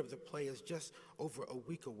premiere of the play is just over a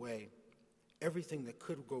week away. Everything that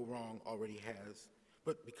could go wrong already has.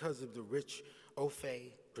 But because of the rich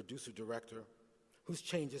Ofe, producer-director, whose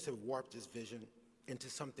changes have warped his vision into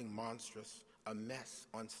something monstrous, a mess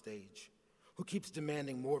on stage, who keeps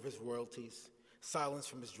demanding more of his royalties, silence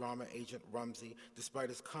from his drama agent, Rumsey, despite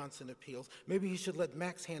his constant appeals. Maybe he should let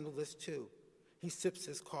Max handle this, too. He sips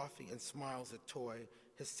his coffee and smiles at Toy,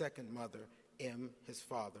 his second mother, M, his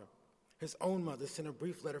father. His own mother sent a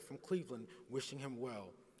brief letter from Cleveland wishing him well.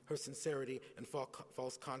 Her sincerity and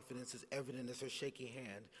false confidence is evident as her shaky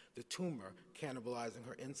hand, the tumor cannibalizing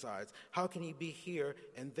her insides. How can he be here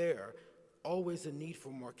and there? Always a need for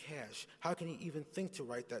more cash. How can he even think to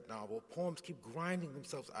write that novel? Poems keep grinding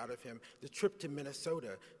themselves out of him. The trip to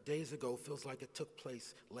Minnesota days ago feels like it took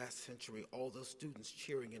place last century. All those students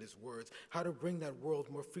cheering at his words. How to bring that world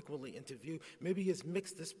more frequently into view. Maybe he has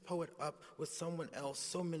mixed this poet up with someone else.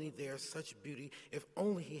 So many there, such beauty. If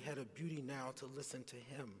only he had a beauty now to listen to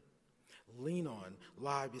him. Lean on,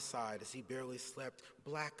 lie beside as he barely slept.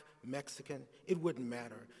 Black, Mexican, it wouldn't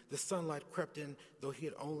matter. The sunlight crept in, though he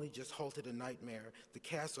had only just halted a nightmare. The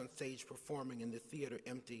cast on stage performing in the theater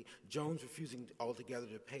empty. Jones refusing altogether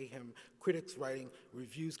to pay him. Critics writing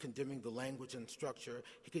reviews condemning the language and structure.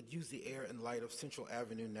 He could use the air and light of Central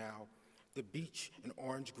Avenue now. The beach and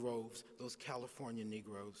orange groves, those California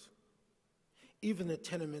Negroes. Even the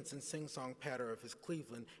tenements and sing-song patter of his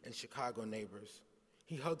Cleveland and Chicago neighbors.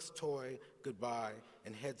 He hugs Toy goodbye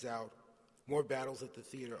and heads out. More battles at the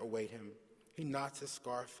theater await him. He knots his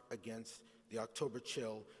scarf against the October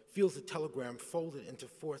chill, feels the telegram folded into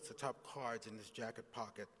fourths atop cards in his jacket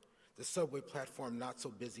pocket. The subway platform not so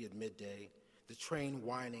busy at midday. the train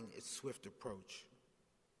whining its swift approach.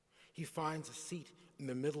 He finds a seat in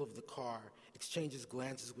the middle of the car, exchanges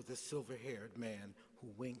glances with a silver-haired man who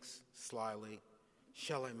winks slyly.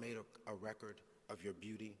 Shall I make a record of your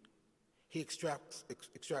beauty? He extracts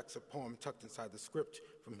a poem tucked inside the script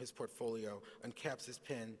from his portfolio, uncaps his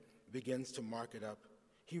pen, begins to mark it up.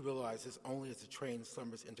 He realizes only as the train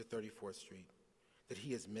slumbers into 34th Street that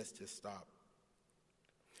he has missed his stop.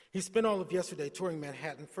 He spent all of yesterday touring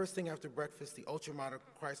Manhattan. First thing after breakfast, the ultra-modern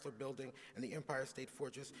Chrysler Building and the Empire State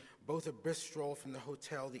Fortress, both a brisk stroll from the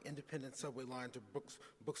hotel, the independent subway line to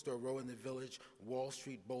Bookstore Row in the Village, Wall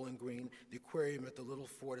Street, Bowling Green, the aquarium at the Little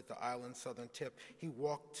Fort at the island's southern tip. He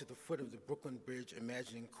walked to the foot of the Brooklyn Bridge,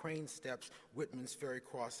 imagining crane steps, Whitman's Ferry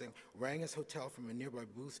Crossing, rang his hotel from a nearby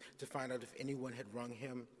booth to find out if anyone had rung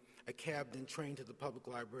him. A cab then trained to the public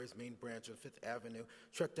library's main branch on Fifth Avenue,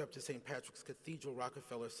 trekked up to St. Patrick's Cathedral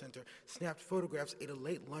Rockefeller Center, snapped photographs, ate a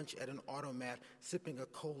late lunch at an automat, sipping a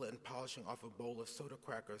cola and polishing off a bowl of soda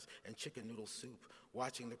crackers and chicken noodle soup,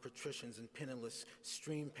 watching the patricians and penniless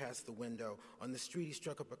stream past the window. On the street, he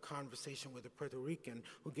struck up a conversation with a Puerto Rican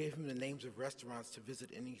who gave him the names of restaurants to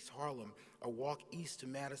visit in East Harlem, a walk east to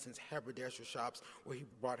Madison's haberdasher shops where he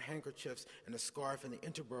brought handkerchiefs and a scarf in the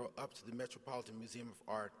Interborough up to the Metropolitan Museum of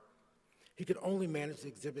Art. He could only manage the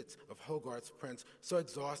exhibits of Hogarth's prints. So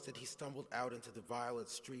exhausted, he stumbled out into the violet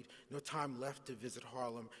street. No time left to visit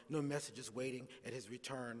Harlem, no messages waiting at his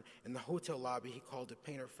return. In the hotel lobby, he called a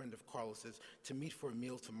painter friend of Carlos's to meet for a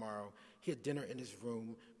meal tomorrow. He had dinner in his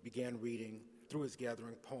room, began reading, through his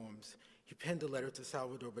gathering poems. He penned a letter to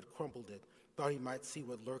Salvador, but crumpled it, thought he might see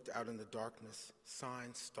what lurked out in the darkness,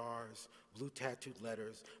 signs, stars, blue tattooed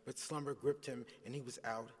letters, but slumber gripped him, and he was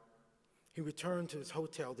out. He returned to his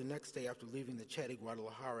hotel the next day after leaving the chatty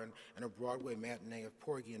Guadalajaran and a Broadway matinee of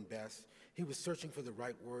Porgy and Bess. He was searching for the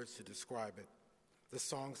right words to describe it. The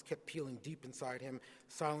songs kept peeling deep inside him,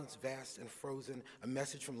 silence vast and frozen. A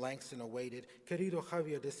message from Langston awaited. Querido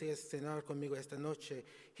Javier, deseas cenar conmigo esta noche?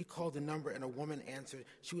 He called the number and a woman answered.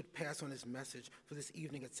 She would pass on his message for this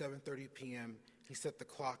evening at 7:30 p.m. He set the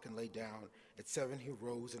clock and lay down. At 7, he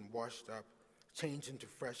rose and washed up, changed into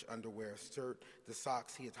fresh underwear, skirt, the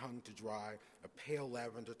socks he had hung to dry, a pale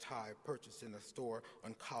lavender tie purchased in a store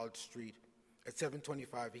on College Street. At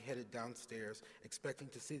 7:25, he headed downstairs, expecting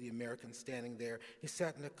to see the American standing there. He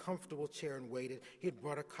sat in a comfortable chair and waited. He had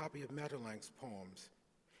brought a copy of Maeterlinck's poems.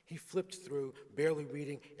 He flipped through, barely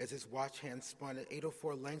reading, as his watch hand spun. At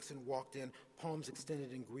 8:04, Langston walked in, palms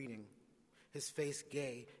extended in greeting. His face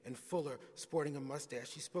gay and fuller, sporting a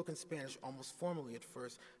mustache. He spoke in Spanish almost formally at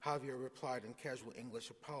first. Javier replied in casual English,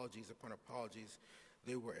 apologies upon apologies.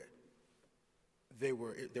 There were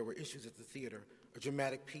issues at the theater, a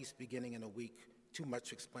dramatic piece beginning in a week. Too much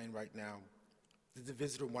to explain right now. Did the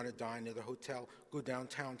visitor want to dine near the hotel, go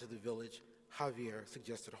downtown to the Village? Javier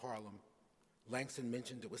suggested Harlem. Langston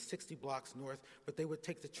mentioned it was 60 blocks north, but they would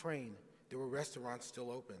take the train. There were restaurants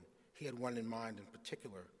still open. He had one in mind in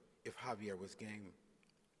particular, if Javier was game.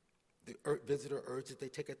 The visitor urged that they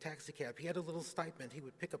take a taxi cab. He had a little stipend. He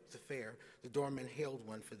would pick up the fare. The doorman hailed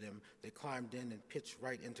one for them. They climbed in and pitched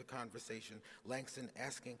right into conversation, Langston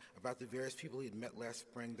asking about the various people he had met last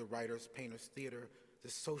spring, the writers, painters, theater, the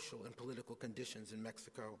social and political conditions in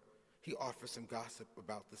Mexico. He offered some gossip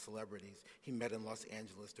about the celebrities he met in Los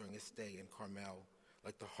Angeles during his stay in Carmel,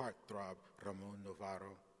 like the heartthrob Ramon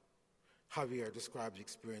Novarro. Javier described the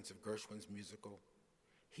experience of Gershwin's musical.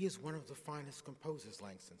 He is one of the finest composers,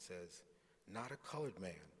 Langston says, not a colored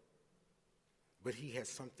man, but he has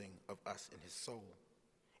something of us in his soul.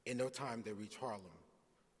 In no time, they reach Harlem,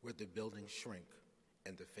 where the buildings shrink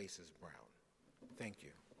and the faces brown. Thank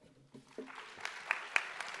you.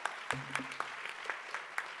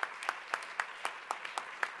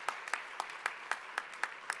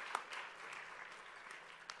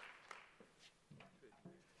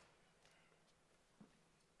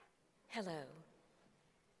 Hello.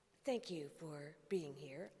 Thank you for being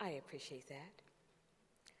here. I appreciate that.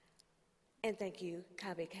 And thank you,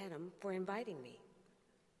 Canem, for inviting me.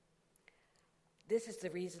 This is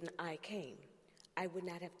the reason I came. I would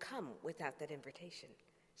not have come without that invitation.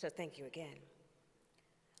 So thank you again.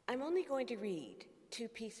 I'm only going to read 2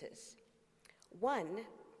 pieces. One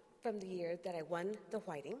from the year that I won the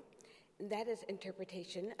Whiting, and that is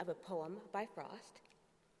interpretation of a poem by Frost.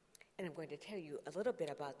 And I'm going to tell you a little bit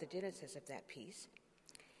about the genesis of that piece.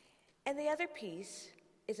 And the other piece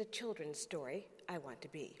is a children's story, I Want to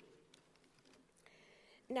Be.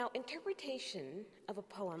 Now, interpretation of a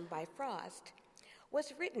poem by Frost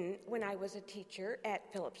was written when I was a teacher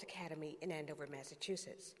at Phillips Academy in Andover,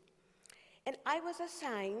 Massachusetts. And I was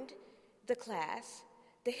assigned the class,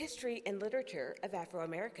 the History and Literature of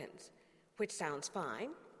Afro-Americans, which sounds fine.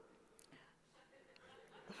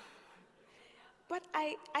 But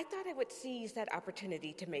I thought I would seize that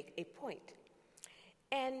opportunity to make a point.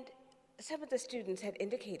 And some of the students had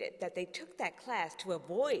indicated that they took that class to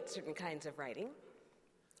avoid certain kinds of writing.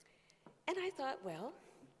 And I thought, well,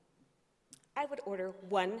 I would order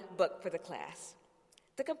one book for the class,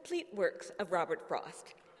 the complete works of Robert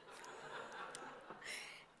Frost.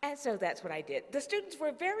 And so that's what I did. The students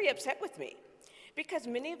were very upset with me because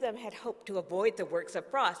many of them had hoped to avoid the works of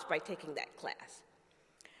Frost by taking that class.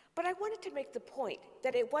 But I wanted to make the point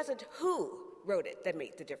that it wasn't who wrote it that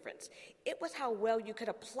made the difference. It was how well you could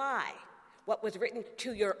apply what was written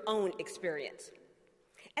to your own experience.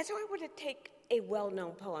 And so I would take a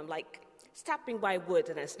well-known poem like Stopping by Woods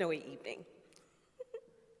on a Snowy Evening.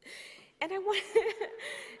 And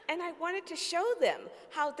I wanted to show them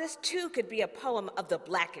how this too could be a poem of the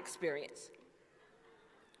Black experience.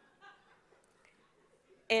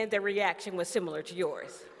 And the reaction was similar to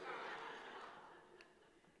yours.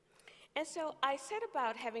 And so I set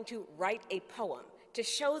about having to write a poem to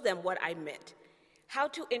show them what I meant, how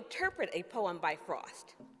to interpret a poem by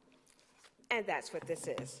Frost. And that's what this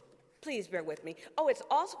is. Please bear with me. Oh, it's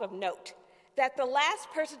also of note that the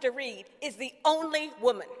last person to read is the only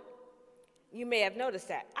woman. You may have noticed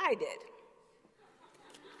that. I did.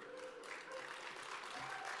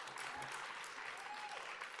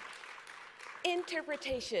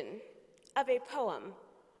 Interpretation of a poem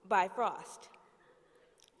by Frost.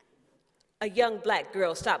 A young black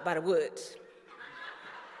girl stopped by the woods.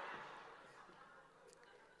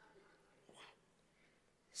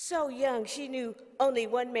 So young, she knew only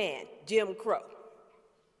one man, Jim Crow.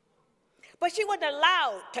 But she wasn't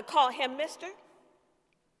allowed to call him Mister.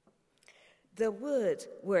 The woods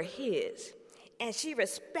were his, and she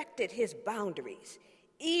respected his boundaries,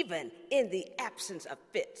 even in the absence of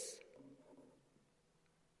fits.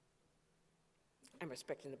 I'm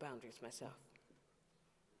respecting the boundaries myself.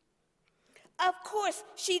 Of course,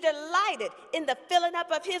 she delighted in the filling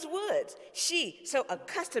up of his woods. She, so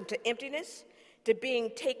accustomed to emptiness, to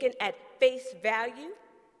being taken at face value.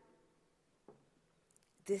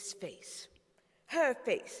 This face, her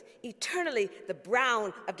face, eternally the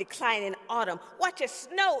brown of declining autumn, watches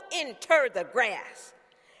snow inter the grass,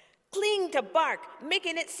 cling to bark,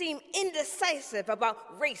 making it seem indecisive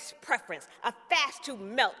about race preference, a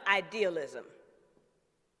fast-to-melt idealism.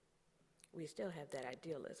 We still have that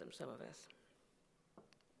idealism, some of us.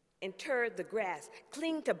 Inter the grass,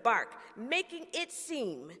 cling to bark, making it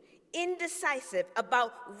seem indecisive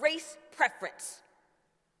about race preference.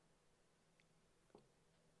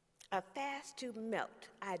 A fast-to-melt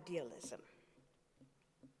idealism.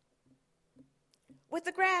 With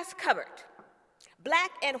the grass covered,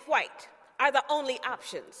 black and white are the only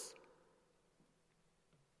options.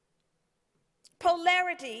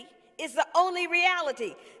 Polarity is the only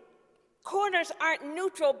reality. Corners aren't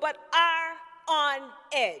neutral, but are on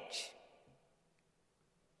edge.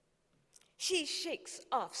 She shakes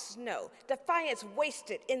off snow, defiance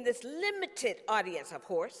wasted in this limited audience of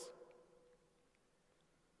horse.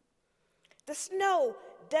 The snow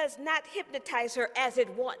does not hypnotize her as it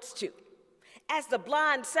wants to, as the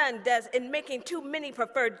blonde sun does in making too many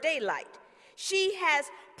prefer daylight. She has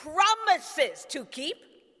promises to keep.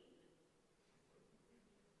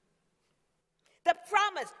 The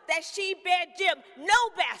promise that she bear Jim no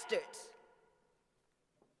bastards.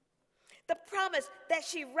 The promise that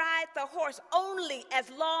she ride the horse only as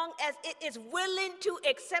long as it is willing to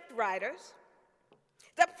accept riders.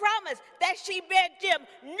 The promise that she bear Jim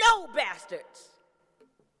no bastards.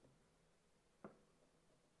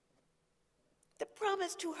 The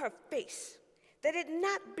promise to her face that it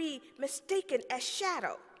not be mistaken as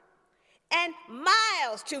shadow. And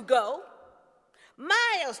miles to go,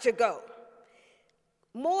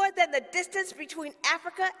 more than the distance between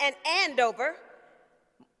Africa and Andover,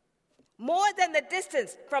 more than the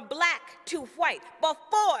distance from black to white,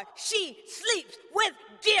 before she sleeps with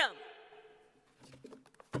Jim.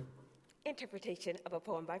 Interpretation of a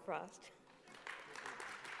poem by Frost.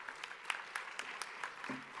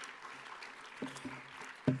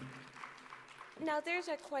 Now, there's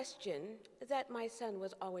a question that my son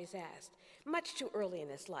was always asked, much too early in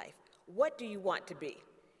his life. What do you want to be?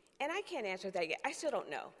 And I can't answer that yet. I still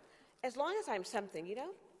don't know. As long as I'm something, you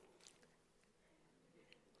know?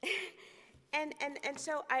 And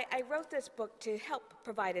so I wrote this book to help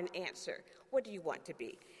provide an answer. What do you want to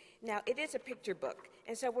be? Now, it is a picture book,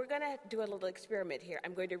 and so we're going to do a little experiment here.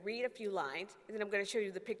 I'm going to read a few lines, and then I'm going to show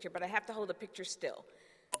you the picture, but I have to hold the picture still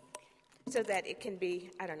so that it can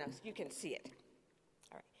be, I don't know, you can see it.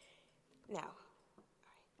 All right. Now,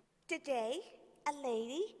 today, a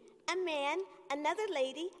lady a man, another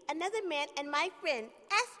lady, another man, and my friend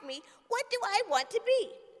asked me, what do I want to be?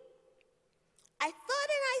 I thought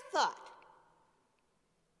and I thought.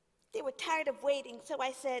 They were tired of waiting, so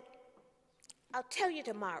I said, I'll tell you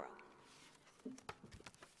tomorrow.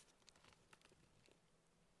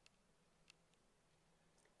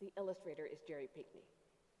 The illustrator is Jerry Pinkney.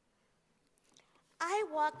 I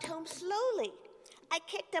walked home slowly. I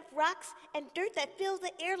kicked up rocks and dirt that filled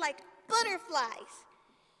the air like butterflies.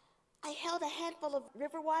 I held a handful of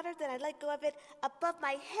river water, then I let go of it above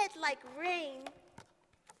my head like rain.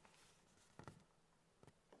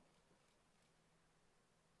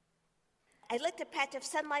 I licked a patch of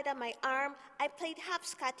sunlight on my arm. I played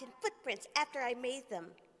hopscotch in footprints after I made them.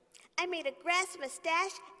 I made a grass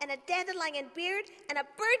mustache and a dandelion beard and a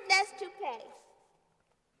bird nest toupee.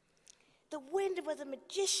 The wind was a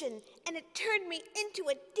magician, and it turned me into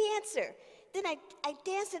a dancer. Then I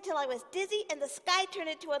danced until I was dizzy, and the sky turned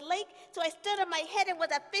into a lake, so I stood on my head and was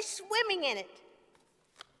a fish swimming in it.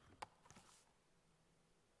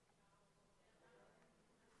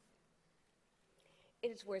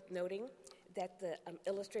 It is worth noting that the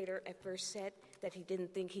illustrator at first said that he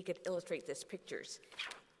didn't think he could illustrate these pictures.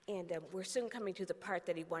 And we're soon coming to the part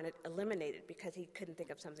that he wanted eliminated because he couldn't think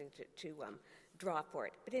of something to draw for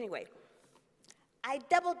it. But anyway, I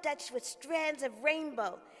double-dutched with strands of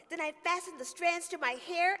rainbow. Then I fastened the strands to my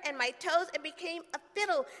hair and my toes and became a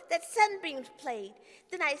fiddle that sunbeams played.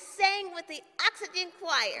 Then I sang with the oxygen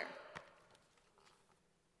choir.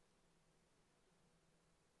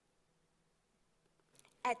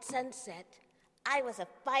 At sunset, I was a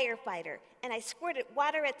firefighter, and I squirted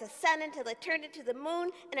water at the sun until it turned into the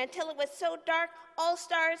moon, and until it was so dark, all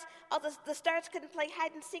the stars couldn't play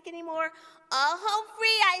hide and seek anymore. All home free,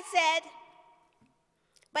 I said.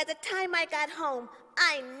 By the time I got home,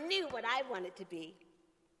 I knew what I wanted to be.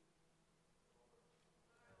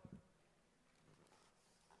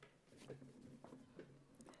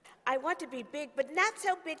 I want to be big, but not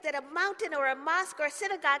so big that a mountain or a mosque or a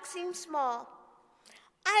synagogue seems small.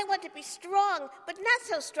 I want to be strong, but not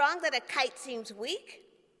so strong that a kite seems weak.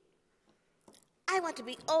 I want to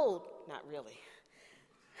be old. not really.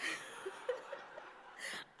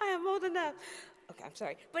 I am old enough. Okay, I'm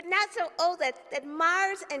sorry. But not so old that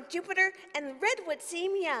Mars and Jupiter and Redwood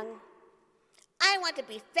seem young. I want to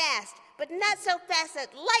be fast, but not so fast that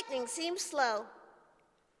lightning seems slow.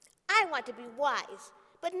 I want to be wise,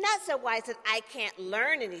 but not so wise that I can't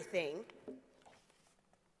learn anything.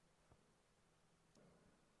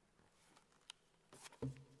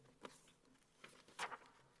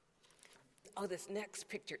 Oh, this next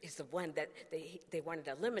picture is the one that they wanted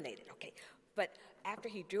eliminated. Okay, but after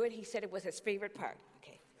he drew it, he said it was his favorite part.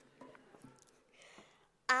 Okay.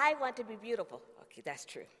 I want to be beautiful. Okay, that's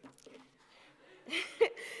true.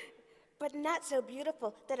 But not so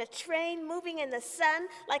beautiful that a train moving in the sun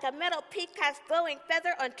like a metal peacock's glowing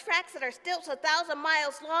feather on tracks that are still 1,000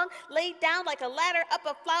 miles long, laid down like a ladder up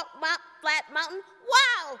a flat mountain,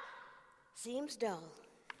 wow, seems dull.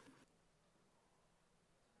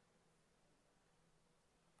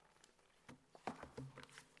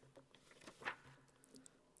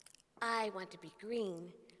 I want to be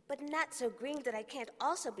green, but not so green that I can't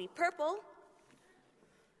also be purple.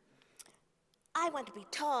 I want to be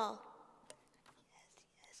tall.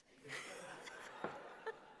 Yes.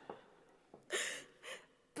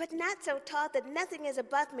 But not so tall that nothing is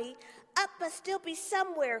above me. Up must still be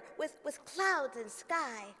somewhere with clouds and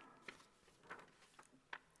sky.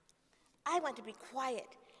 I want to be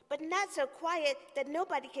quiet, but not so quiet that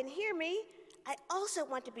nobody can hear me. I also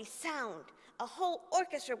want to be sound, a whole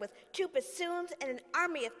orchestra with two bassoons and an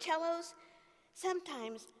army of cellos.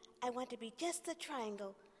 Sometimes I want to be just a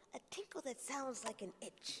triangle, a tinkle that sounds like an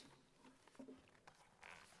itch.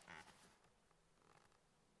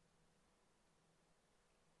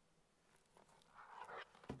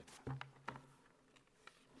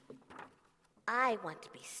 I want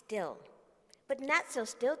to be still, but not so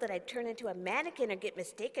still that I turn into a mannequin or get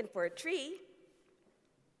mistaken for a tree.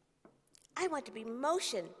 I want to be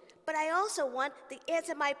motion, but I also want the ants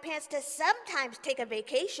in my pants to sometimes take a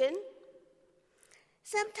vacation.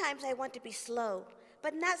 Sometimes I want to be slow,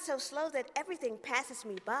 but not so slow that everything passes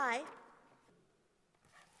me by.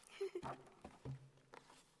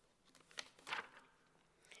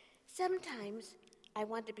 Sometimes I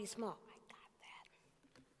want to be small. I got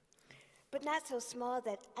that. But not so small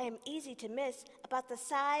that I am easy to miss, about the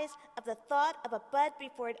size of the thought of a bud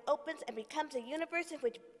before it opens and becomes a universe in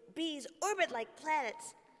which bees orbit like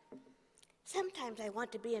planets. Sometimes I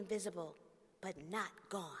want to be invisible, but not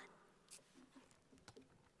gone.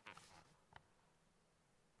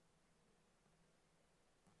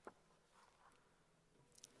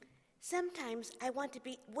 Sometimes I want to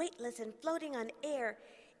be weightless and floating on air,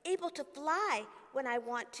 able to fly when I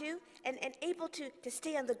want to, and able to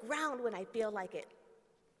stay on the ground when I feel like it.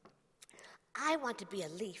 I want to be a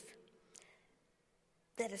leaf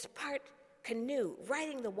that is part canoe,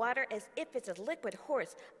 riding the water as if it's a liquid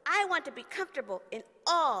horse. I want to be comfortable in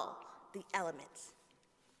all the elements.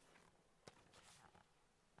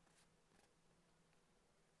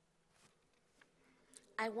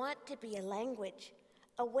 I want to be a language,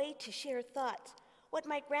 a way to share thoughts, what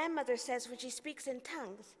my grandmother says when she speaks in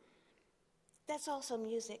tongues. That's also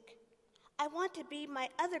music. I want to be my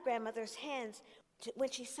other grandmother's hands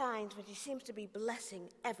when she signs, when she seems to be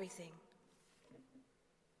blessing everything.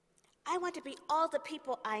 I want to be all the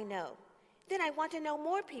people I know. Then I want to know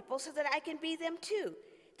more people so that I can be them too.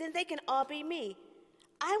 Then they can all be me.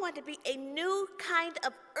 I want to be a new kind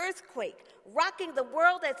of earthquake, rocking the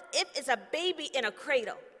world as if it's a baby in a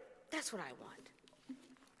cradle. That's what I want.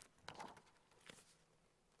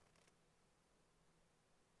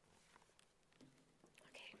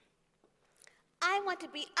 I want to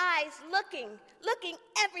be eyes looking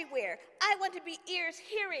everywhere. I want to be ears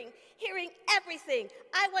hearing everything.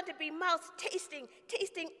 I want to be mouth tasting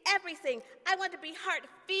everything. I want to be heart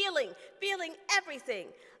feeling everything.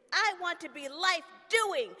 I want to be life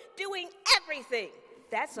doing everything.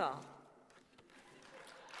 That's all.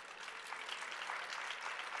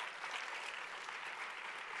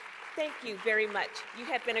 Thank you very much. You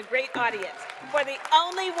have been a great audience. For the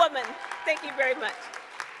only woman, thank you very much.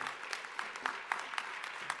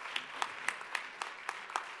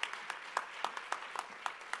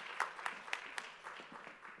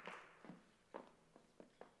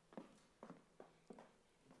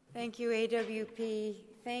 Thank you, AWP.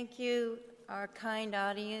 Thank you, our kind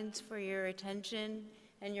audience, for your attention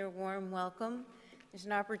and your warm welcome. There's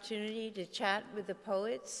an opportunity to chat with the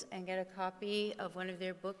poets and get a copy of one of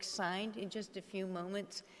their books signed in just a few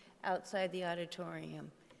moments outside the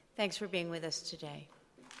auditorium. Thanks for being with us today.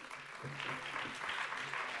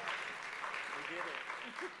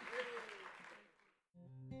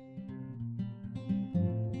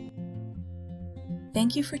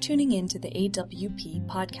 Thank you for tuning in to the AWP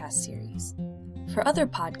podcast series. For other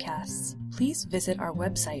podcasts, please visit our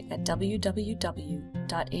website at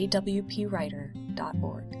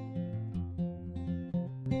www.awpwriter.org.